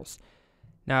files.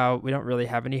 Now, we don't really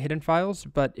have any hidden files,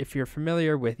 but if you're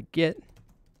familiar with Git,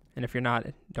 and if you're not,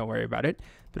 don't worry about it.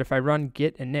 But if I run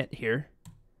git init here,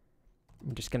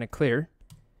 I'm just going to clear.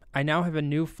 I now have a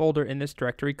new folder in this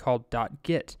directory called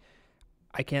 .git.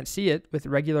 I can't see it with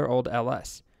regular old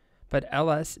ls. But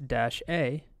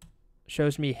ls-a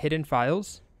shows me hidden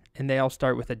files, and they all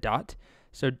start with a dot.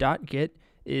 So .git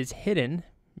is hidden,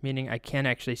 meaning I can't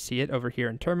actually see it over here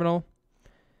in terminal.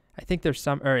 I think there's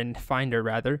some, or in Finder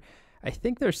rather. I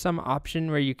think there's some option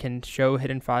where you can show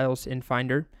hidden files in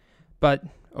Finder, but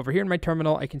over here in my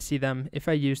terminal, I can see them if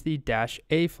I use the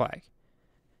 -A flag.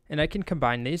 And I can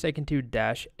combine these. I can do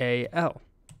 -AL.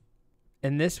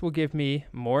 And this will give me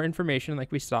more information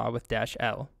like we saw with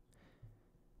 -L.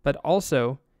 But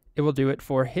also, it will do it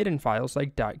for hidden files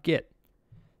like .git.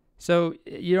 So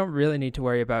you don't really need to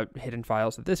worry about hidden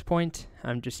files at this point.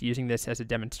 I'm just using this as a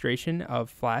demonstration of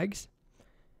flags.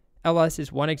 ls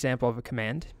is one example of a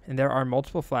command, and there are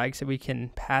multiple flags that we can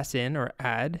pass in or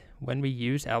add when we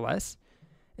use ls.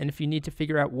 And if you need to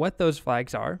figure out what those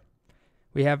flags are,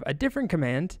 we have a different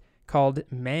command called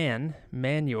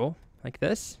manual, like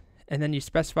this, and then you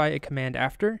specify a command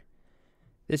after.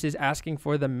 This is asking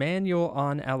for the manual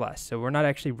on ls, so we're not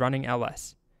actually running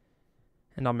ls.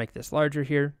 And I'll make this larger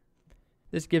here.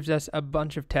 This gives us a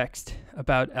bunch of text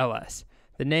about ls.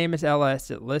 The name is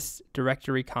ls, it lists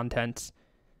directory contents,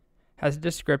 has a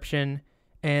description,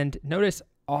 and notice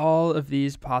all of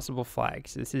these possible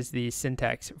flags. This is the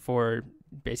syntax for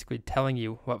basically telling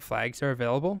you what flags are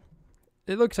available.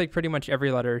 It looks like pretty much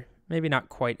every letter, maybe not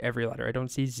quite every letter. I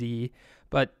don't see Z,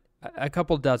 but a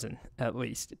couple dozen at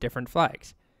least different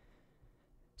flags.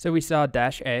 So we saw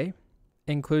 -A,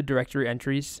 include directory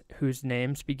entries whose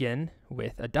names begin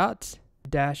with a dot.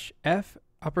 -F,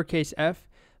 uppercase F,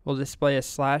 will display a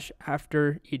slash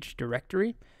after each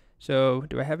directory. So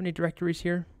do I have any directories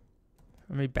here?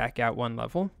 Let me back out one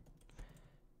level.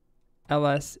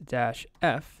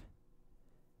 ls-f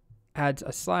adds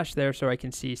a slash there so I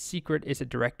can see secret is a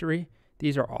directory.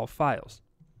 These are all files.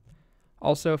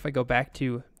 Also, if I go back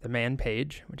to the man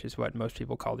page, which is what most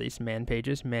people call these man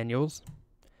pages, manuals,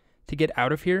 to get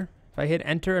out of here, if I hit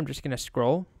enter, I'm just going to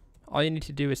scroll. All you need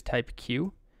to do is type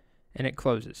Q, and it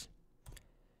closes.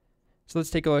 So let's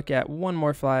take a look at one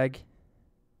more flag.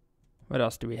 What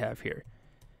else do we have here?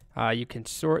 You can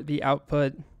sort the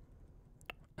output.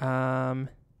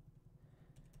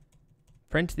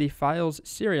 Print the file's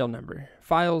serial number.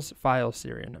 File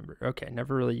serial number. Okay,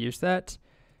 never really used that.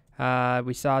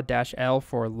 We saw -L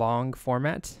for long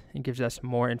format. It gives us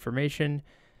more information.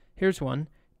 Here's one,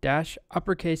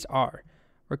 -R.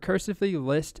 Recursively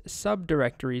list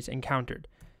subdirectories encountered.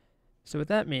 So what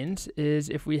that means is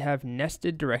if we have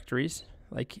nested directories,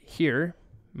 like here,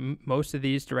 most of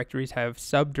these directories have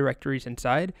subdirectories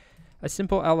inside, a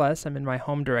simple ls, I'm in my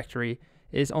home directory,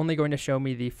 is only going to show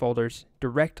me the folders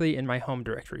directly in my home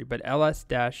directory. But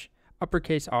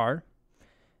ls-R,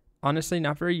 honestly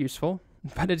not very useful,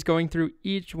 but it's going through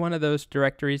each one of those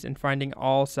directories and finding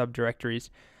all subdirectories.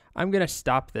 I'm going to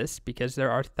stop this because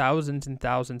there are thousands and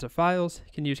thousands of files.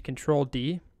 You can use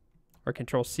Control-D, or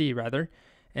Control-C rather,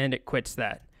 and it quits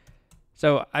that.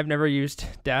 So I've never used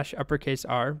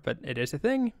 -R, but it is a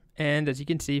thing. And as you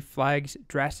can see, flags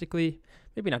drastically,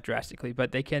 maybe not drastically,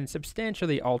 but they can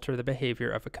substantially alter the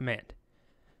behavior of a command.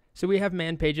 So we have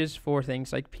man pages for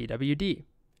things like pwd.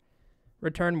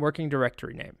 Return working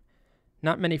directory name.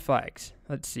 Not many flags.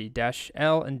 Let's see,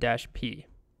 -L and -P.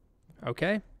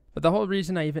 Okay? But the whole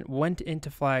reason I even went into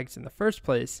flags in the first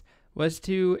place was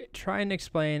to try and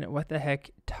explain what the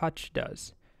heck touch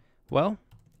does. Well,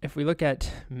 if we look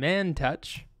at man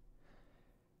touch,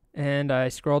 and I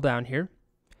scroll down here.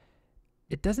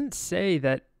 It doesn't say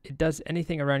that it does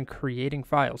anything around creating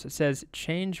files. It says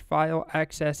change file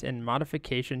access and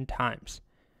modification times.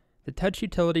 The touch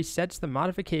utility sets the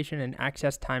modification and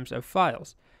access times of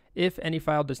files. If any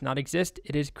file does not exist,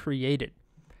 it is created.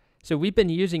 So we've been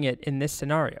using it in this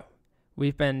scenario.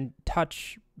 We've been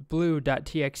touch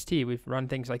blue.txt. We've run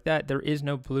things like that. There is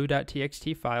no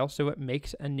blue.txt file, so it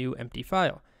makes a new empty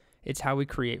file. It's how we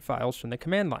create files from the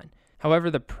command line.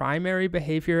 However, the primary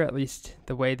behavior, at least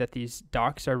the way that these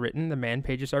docs are written, the man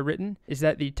pages are written, is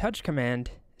that the touch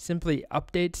command simply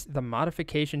updates the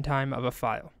modification time of a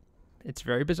file. It's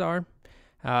very bizarre,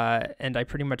 and I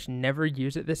pretty much never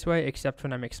use it this way except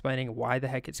when I'm explaining why the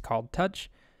heck it's called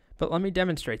touch. But let me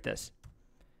demonstrate this.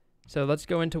 So let's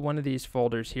go into one of these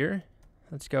folders here.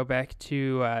 Let's go back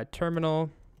to terminal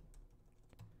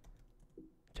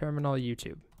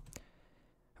YouTube.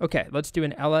 Okay, let's do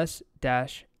an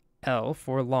ls-l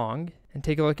for long and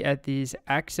take a look at these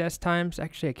access times.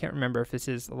 Actually, I can't remember if this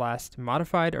is last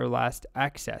modified or last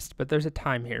accessed, but there's a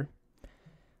time here.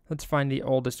 Let's find the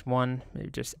oldest one,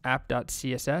 maybe just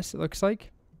app.css, it looks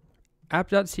like.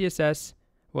 App.css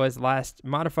was last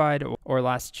modified or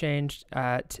last changed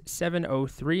at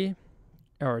 7:03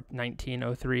 or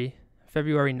 1903,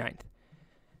 February 9th.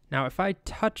 Now, if I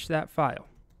touch that file,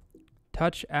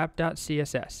 touch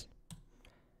app.css,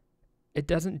 it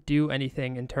doesn't do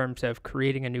anything in terms of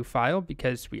creating a new file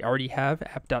because we already have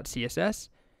app.css.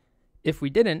 If we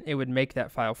didn't, it would make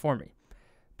that file for me.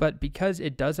 But because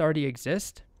it does already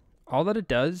exist, all that it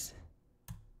does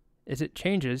is it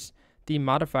changes the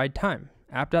modified time.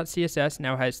 App.css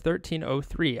now has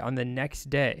 13:03 on the next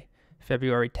day,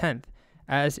 February 10th,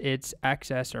 as its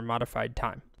access or modified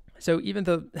time. So even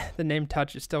though the name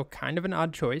touch is still kind of an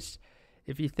odd choice,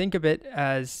 if you think of it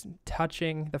as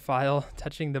touching the file,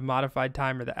 touching the modified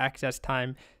time or the access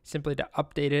time, simply to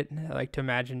update it, I like to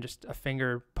imagine just a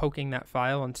finger poking that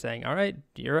file and saying, all right,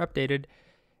 you're updated.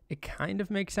 It kind of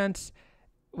makes sense.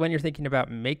 When you're thinking about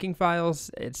making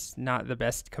files, it's not the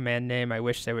best command name. I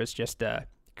wish there was just a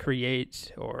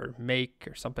create or make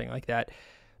or something like that,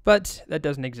 but that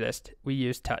doesn't exist. We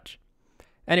use touch.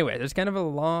 Anyway, there's kind of a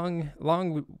long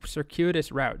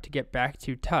circuitous route to get back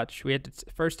to touch. We had to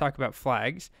first talk about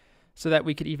flags so that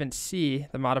we could even see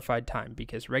the modified time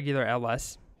because regular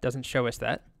ls doesn't show us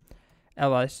that.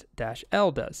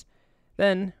 ls-l does.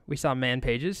 Then we saw man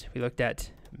pages. We looked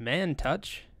at man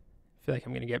touch. I feel like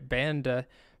I'm going to get banned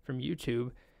from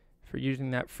YouTube for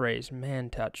using that phrase,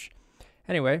 man touch.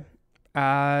 Anyway,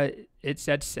 it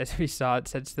sets, as we saw, it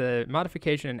sets the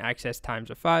modification and access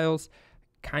times of files.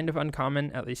 Kind of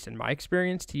uncommon, at least in my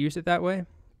experience, to use it that way.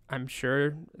 I'm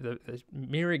sure the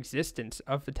mere existence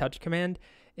of the touch command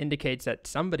indicates that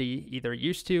somebody either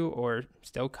used to or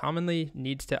still commonly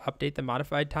needs to update the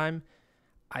modified time.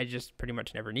 I just pretty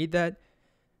much never need that.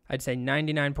 I'd say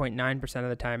 99.9% of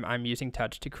the time I'm using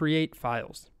touch to create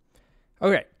files.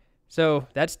 Okay, so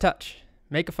that's touch.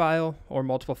 Make a file or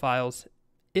multiple files.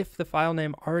 If the file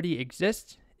name already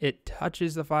exists, it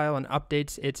touches the file and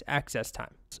updates its access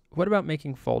time. What about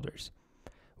making folders?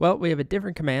 Well, we have a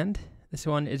different command. This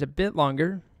one is a bit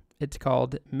longer. It's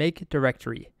called make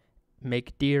directory,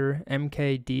 Mkdir,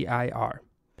 M-K-D-I-R.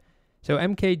 So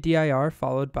Mkdir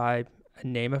followed by a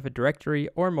name of a directory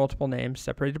or multiple names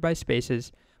separated by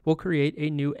spaces will create a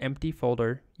new empty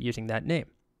folder using that name.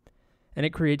 And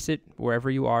it creates it wherever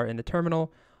you are in the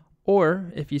terminal,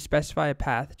 or if you specify a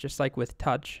path, just like with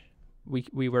touch,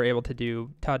 we were able to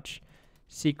do touch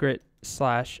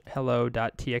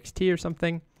secret/hello.txt or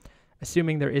something.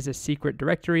 Assuming there is a secret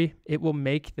directory, it will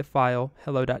make the file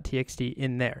hello.txt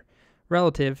in there,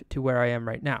 relative to where I am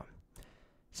right now.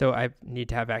 So I need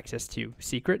to have access to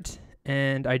secret,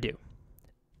 and I do.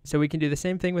 So we can do the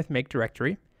same thing with make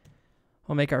directory.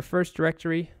 We'll make our first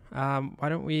directory. Why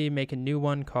don't we make a new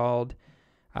one called,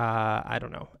 I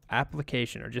don't know,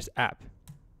 application or just app.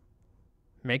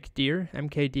 Mkdir,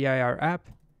 M-K-D-I-R app.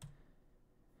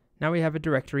 Now we have a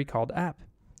directory called app.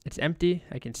 It's empty.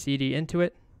 I can cd into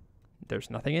it.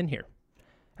 There's nothing in here.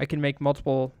 I can make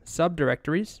multiple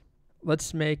subdirectories.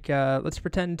 Let's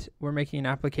pretend we're making an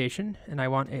application and I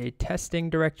want a testing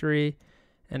directory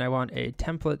and I want a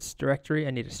templates directory.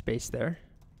 I need a space there.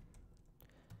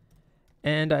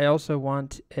 And I also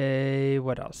want a,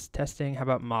 what else? Testing, how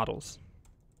about models?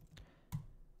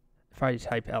 If I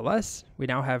type ls, we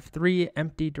now have 3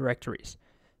 empty directories.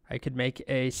 I could make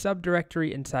a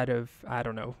subdirectory inside of, I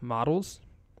don't know, models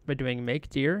by doing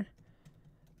mkdir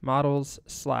models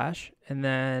 / and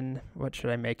then what should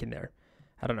I make in there?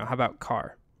 I don't know, how about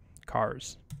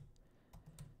cars?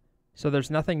 So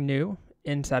there's nothing new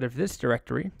inside of this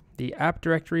directory. the app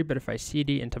directory, but if I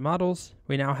cd into models,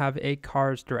 we now have a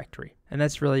cars directory. And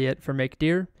that's really it for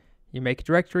Mkdir. You make a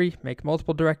directory, make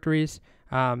multiple directories.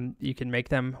 You can make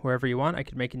them wherever you want. I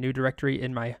could make a new directory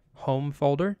in my home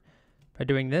folder by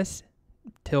doing this,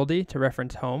 tilde to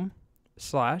reference home,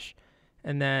 slash,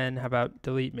 and then how about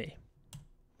delete me?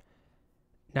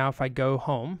 Now if I go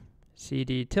home,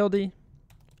 cd tilde,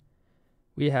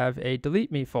 we have a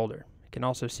delete me folder. You can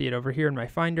also see it over here in my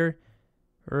Finder,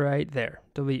 right there,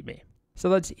 delete me. So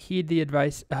let's heed the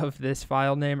advice of this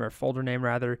file name, or folder name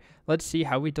rather. Let's see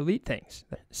how we delete things.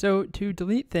 So to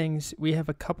delete things, we have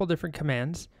a couple different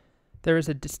commands. There is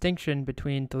a distinction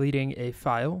between deleting a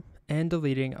file and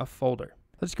deleting a folder.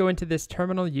 Let's go into this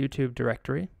terminal YouTube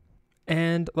directory,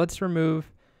 and let's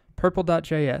remove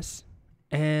purple.js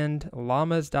and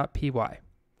llamas.py.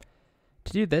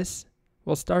 To do this,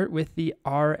 we'll start with the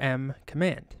rm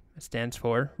command. It stands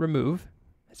for remove,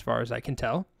 as far as I can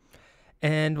tell.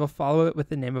 And we'll follow it with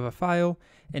the name of a file,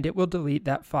 and it will delete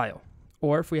that file.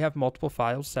 Or if we have multiple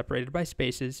files separated by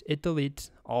spaces, it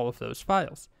deletes all of those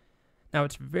files. Now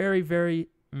it's very, very,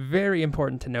 very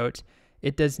important to note,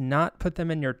 it does not put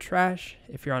them in your trash.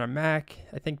 If you're on a Mac,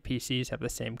 I think PCs have the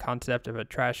same concept of a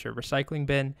trash or recycling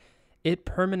bin. It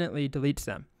permanently deletes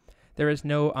them. There is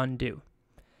no undo.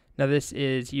 Now this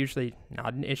is usually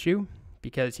not an issue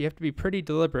because you have to be pretty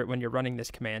deliberate when you're running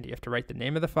this command. You have to write the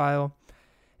name of the file.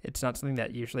 It's not something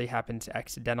that usually happens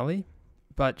accidentally,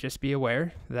 but just be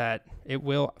aware that it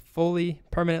will fully,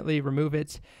 permanently remove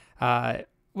it,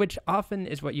 which often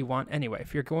is what you want anyway.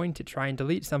 If you're going to try and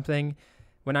delete something,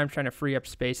 when I'm trying to free up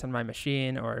space on my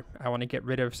machine, or I want to get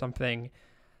rid of something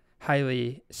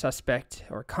highly suspect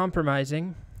or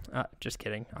compromising, just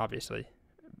kidding, obviously,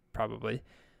 probably,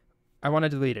 I want to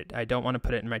delete it. I don't want to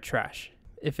put it in my trash.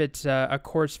 If it's a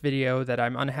course video that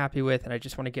I'm unhappy with and I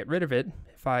just want to get rid of it,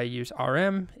 if I use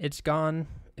rm, it's gone.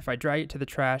 If I drag it to the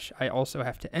trash, I also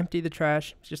have to empty the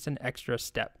trash. It's just an extra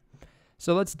step.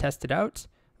 So let's test it out.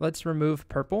 Let's remove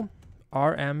purple,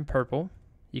 rm purple.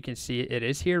 You can see it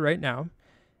is here right now.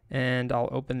 And I'll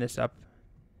open this up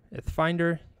with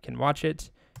Finder. You can watch it.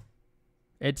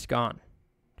 It's gone.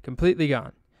 Completely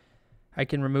gone. I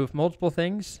can remove multiple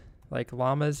things like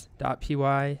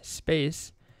llamas.py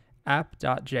space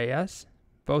app.js,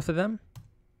 both of them,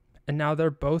 and now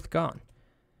they're both gone.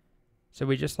 So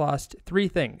we just lost 3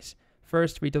 things.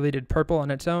 First, we deleted purple on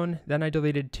its own, then I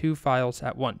deleted 2 files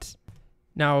at once.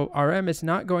 Now, rm is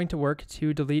not going to work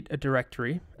to delete a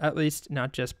directory, at least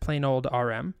not just plain old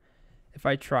rm. If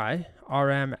I try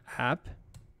rm app,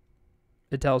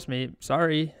 it tells me,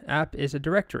 sorry, app is a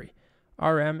directory.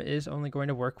 Rm is only going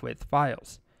to work with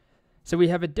files. So we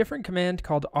have a different command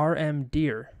called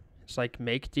rmdir. It's like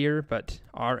Mkdir, but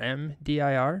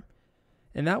rmdir.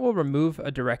 And that will remove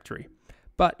a directory.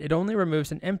 But it only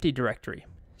removes an empty directory.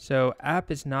 So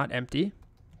app is not empty,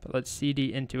 but let's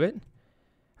cd into it.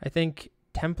 I think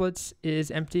templates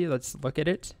is empty. Let's look at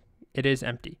it. It is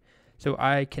empty. So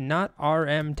I cannot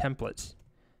rm templates,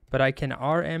 but I can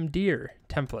rmdir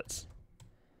templates.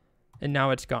 And now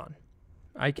it's gone.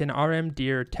 I can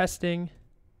rmdir testing.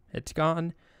 It's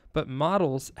gone. But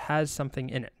models has something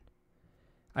in it.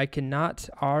 I cannot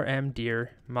rmdir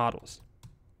models.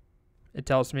 It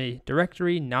tells me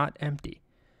directory not empty.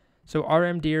 So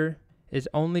rmdir is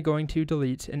only going to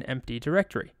delete an empty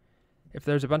directory. If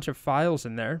there's a bunch of files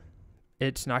in there,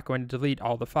 it's not going to delete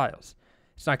all the files.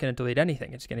 It's not going to delete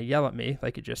anything. It's going to yell at me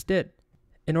like it just did.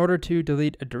 In order to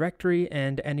delete a directory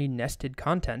and any nested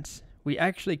contents, we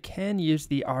actually can use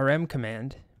the rm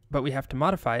command, but we have to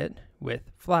modify it with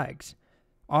flags.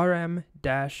 rm-rf.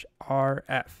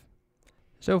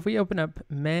 So if we open up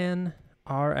man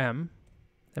rm,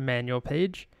 the manual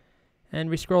page, and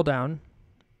we scroll down,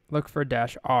 look for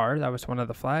 -r, that was one of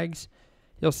the flags,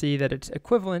 you'll see that it's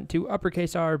equivalent to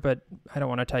uppercase R, but I don't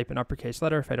want to type an uppercase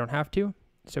letter if I don't have to,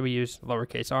 so we use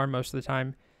lowercase r most of the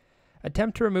time.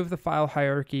 Attempt to remove the file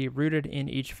hierarchy rooted in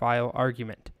each file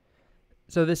argument.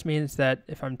 So this means that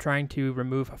if I'm trying to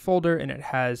remove a folder and it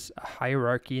has a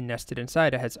hierarchy nested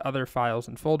inside, it has other files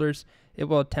and folders, it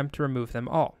will attempt to remove them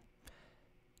all.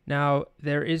 Now,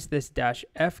 there is this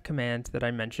 -f command that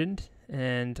I mentioned,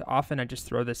 and often I just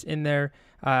throw this in there.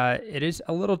 It is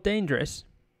a little dangerous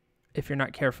if you're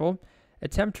not careful.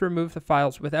 Attempt to remove the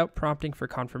files without prompting for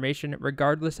confirmation,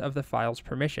 regardless of the file's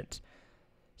permissions.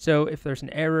 So if there's an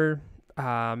error,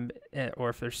 or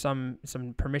if there's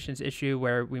some permissions issue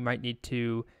where we might need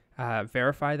to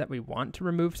verify that we want to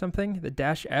remove something, the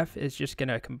 -f is just going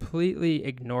to completely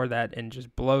ignore that and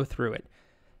just blow through it.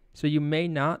 So you may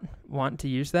not want to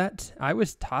use that. I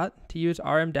was taught to use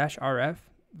rm-rf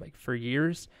like for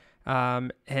years,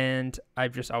 and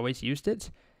I've just always used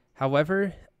it.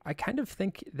 However, I kind of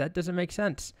think that doesn't make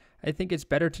sense. I think it's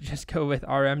better to just go with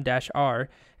rm-r,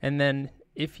 and then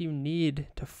if you need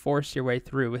to force your way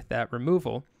through with that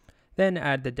removal, then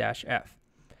add the -f.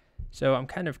 So I'm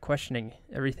kind of questioning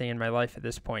everything in my life at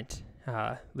this point,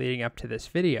 leading up to this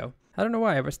video. I don't know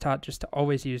why I was taught just to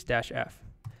always use -f.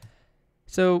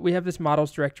 So we have this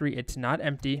models directory. It's not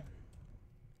empty.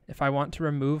 If I want to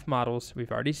remove models,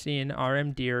 we've already seen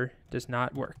rmdir does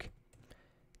not work.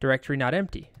 Directory not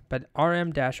empty, but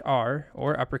rm-r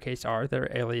or uppercase R,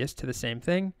 they're alias to the same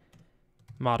thing,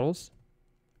 models,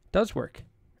 does work.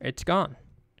 It's gone.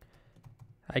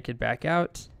 I could back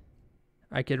out.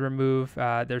 I could remove,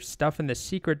 there's stuff in the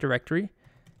secret directory,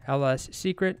 ls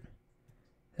secret.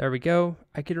 There we go.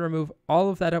 I could remove all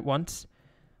of that at once,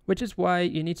 which is why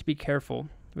you need to be careful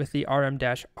with the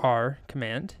rm-r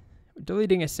command.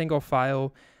 Deleting a single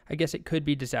file, I guess it could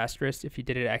be disastrous if you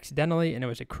did it accidentally and it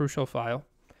was a crucial file.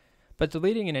 But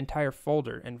deleting an entire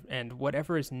folder and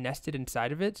whatever is nested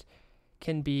inside of it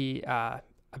can be a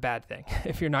bad thing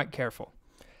if you're not careful.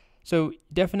 So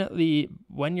definitely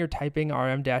when you're typing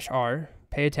rm-r,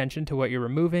 pay attention to what you're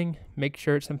removing. Make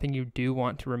sure it's something you do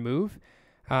want to remove.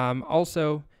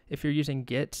 Also, if you're using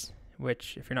Git,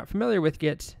 which if you're not familiar with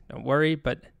Git, don't worry,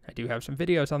 but I do have some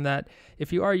videos on that.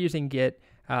 If you are using Git,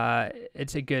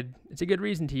 it's a good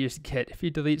reason to use Git. If you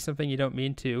delete something you don't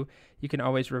mean to, you can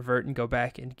always revert and go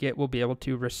back, and Git will be able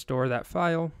to restore that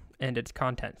file and its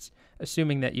contents,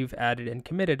 assuming that you've added and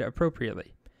committed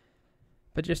appropriately.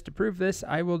 But just to prove this,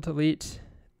 I will delete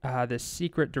this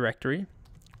secret directory.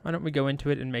 Why don't we go into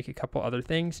it and make a couple other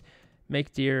things?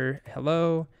 Mkdir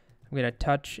hello. I'm going to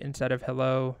touch instead of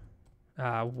hello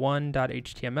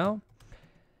 1.html.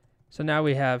 So now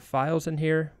we have files in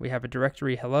here. We have a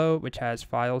directory hello, which has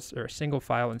files or a single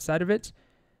file inside of it.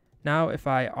 Now if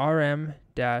I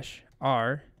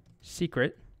rm-r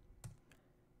secret,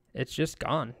 it's just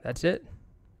gone. That's it.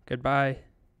 Goodbye.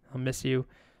 I'll miss you.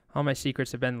 All my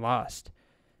secrets have been lost.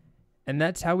 And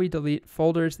that's how we delete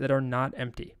folders that are not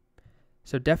empty.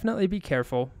 So definitely be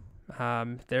careful.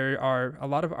 There are a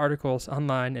lot of articles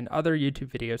online and other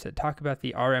YouTube videos that talk about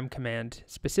the rm command,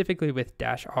 specifically with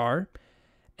 -r,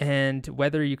 and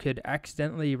whether you could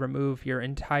accidentally remove your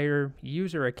entire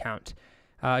user account.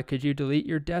 Could you delete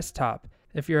your desktop?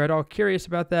 If you're at all curious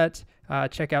about that,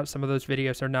 check out some of those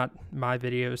videos. They're not my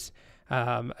videos.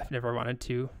 I've never wanted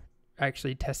to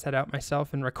actually test that out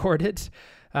myself and record it.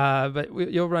 But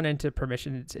you'll run into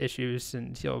permissions issues,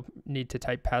 and you'll need to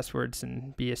type passwords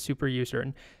and be a super user.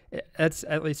 And that's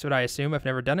at least what I assume. I've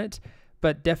never done it,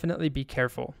 but definitely be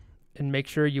careful and make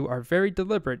sure you are very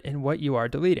deliberate in what you are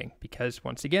deleting, because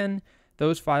once again,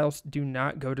 those files do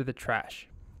not go to the trash.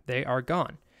 They are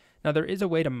gone. Now there is a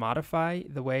way to modify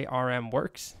the way RM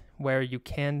works, where you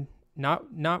can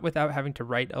not without having to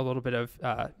write a little bit of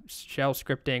shell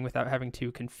scripting, without having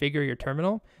to configure your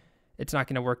terminal. It's not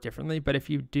going to work differently, but if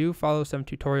you do follow some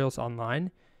tutorials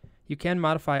online, you can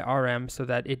modify RM so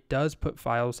that it does put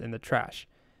files in the trash,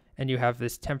 and you have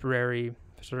this temporary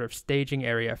sort of staging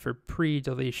area for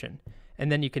pre-deletion,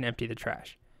 and then you can empty the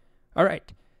trash. All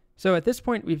right, so at this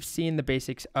point we've seen the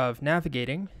basics of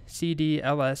navigating, cd,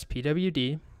 ls,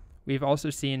 pwd. We've also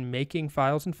seen making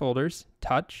files and folders,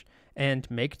 touch, and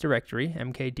make directory,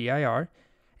 mkdir,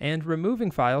 and removing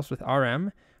files with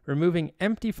rm, removing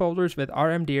empty folders with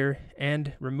rmdir,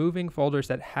 and removing folders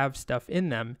that have stuff in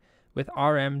them with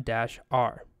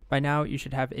rm-r. By now, you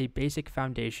should have a basic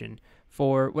foundation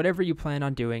for whatever you plan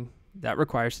on doing that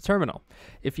requires a terminal.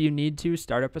 If you need to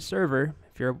start up a server,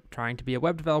 if you're trying to be a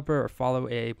web developer or follow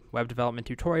a web development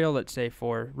tutorial, let's say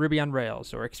for Ruby on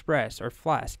Rails or Express or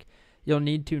Flask, you'll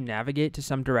need to navigate to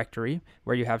some directory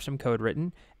where you have some code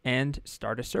written and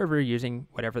start a server using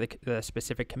whatever the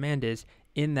specific command is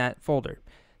in that folder.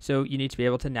 So you need to be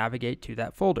able to navigate to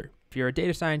that folder. If you're a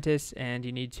data scientist and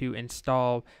you need to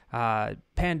install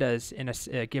pandas in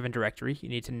a given directory, you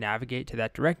need to navigate to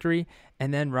that directory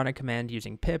and then run a command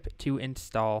using pip to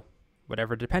install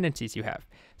whatever dependencies you have.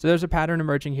 So there's a pattern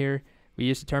emerging here. We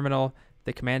use the terminal,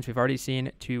 the commands we've already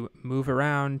seen to move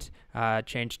around,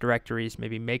 change directories,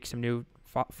 maybe make some new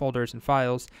folders and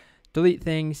files, delete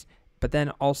things, but then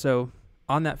also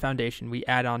on that foundation, we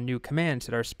add on new commands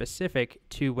that are specific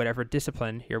to whatever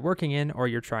discipline you're working in or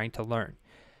you're trying to learn.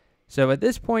 So at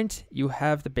this point, you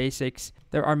have the basics.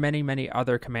 There are many, many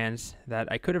other commands that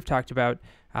I could have talked about,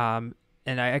 and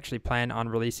I actually plan on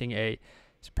releasing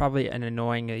it's probably an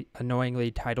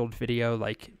annoyingly titled video,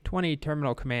 like 20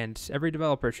 terminal commands every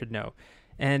developer should know.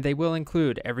 And they will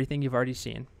include everything you've already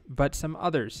seen, but some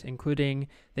others, including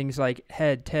things like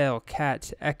head, tail,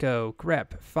 cat, echo,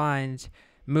 grep, find,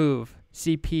 move,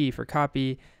 cp for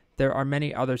copy. There are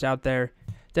many others out there.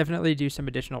 definitely do some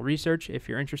additional research if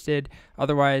you're interested.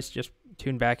 Otherwise, just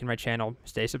tune back in my channel.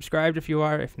 Stay subscribed if you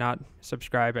are. If not,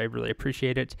 subscribe. I really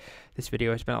appreciate it. This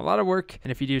video has been a lot of work,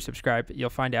 and if you do subscribe, you'll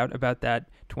find out about that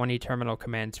 20 terminal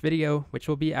commands video, which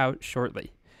will be out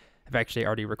shortly. I've actually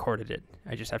already recorded it.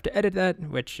 I just have to edit that,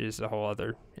 which is a whole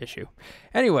other issue.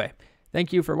 Anyway,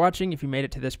 thank you for watching if you made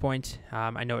it to this point.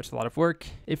 I know it's a lot of work.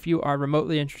 If you are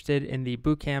remotely interested in the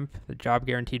bootcamp, the job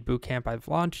guaranteed bootcamp I've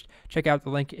launched, check out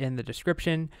the link in the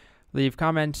description. Leave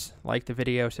comments, like the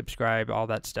video, subscribe, all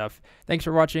that stuff. Thanks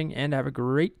for watching, and have a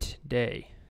great day.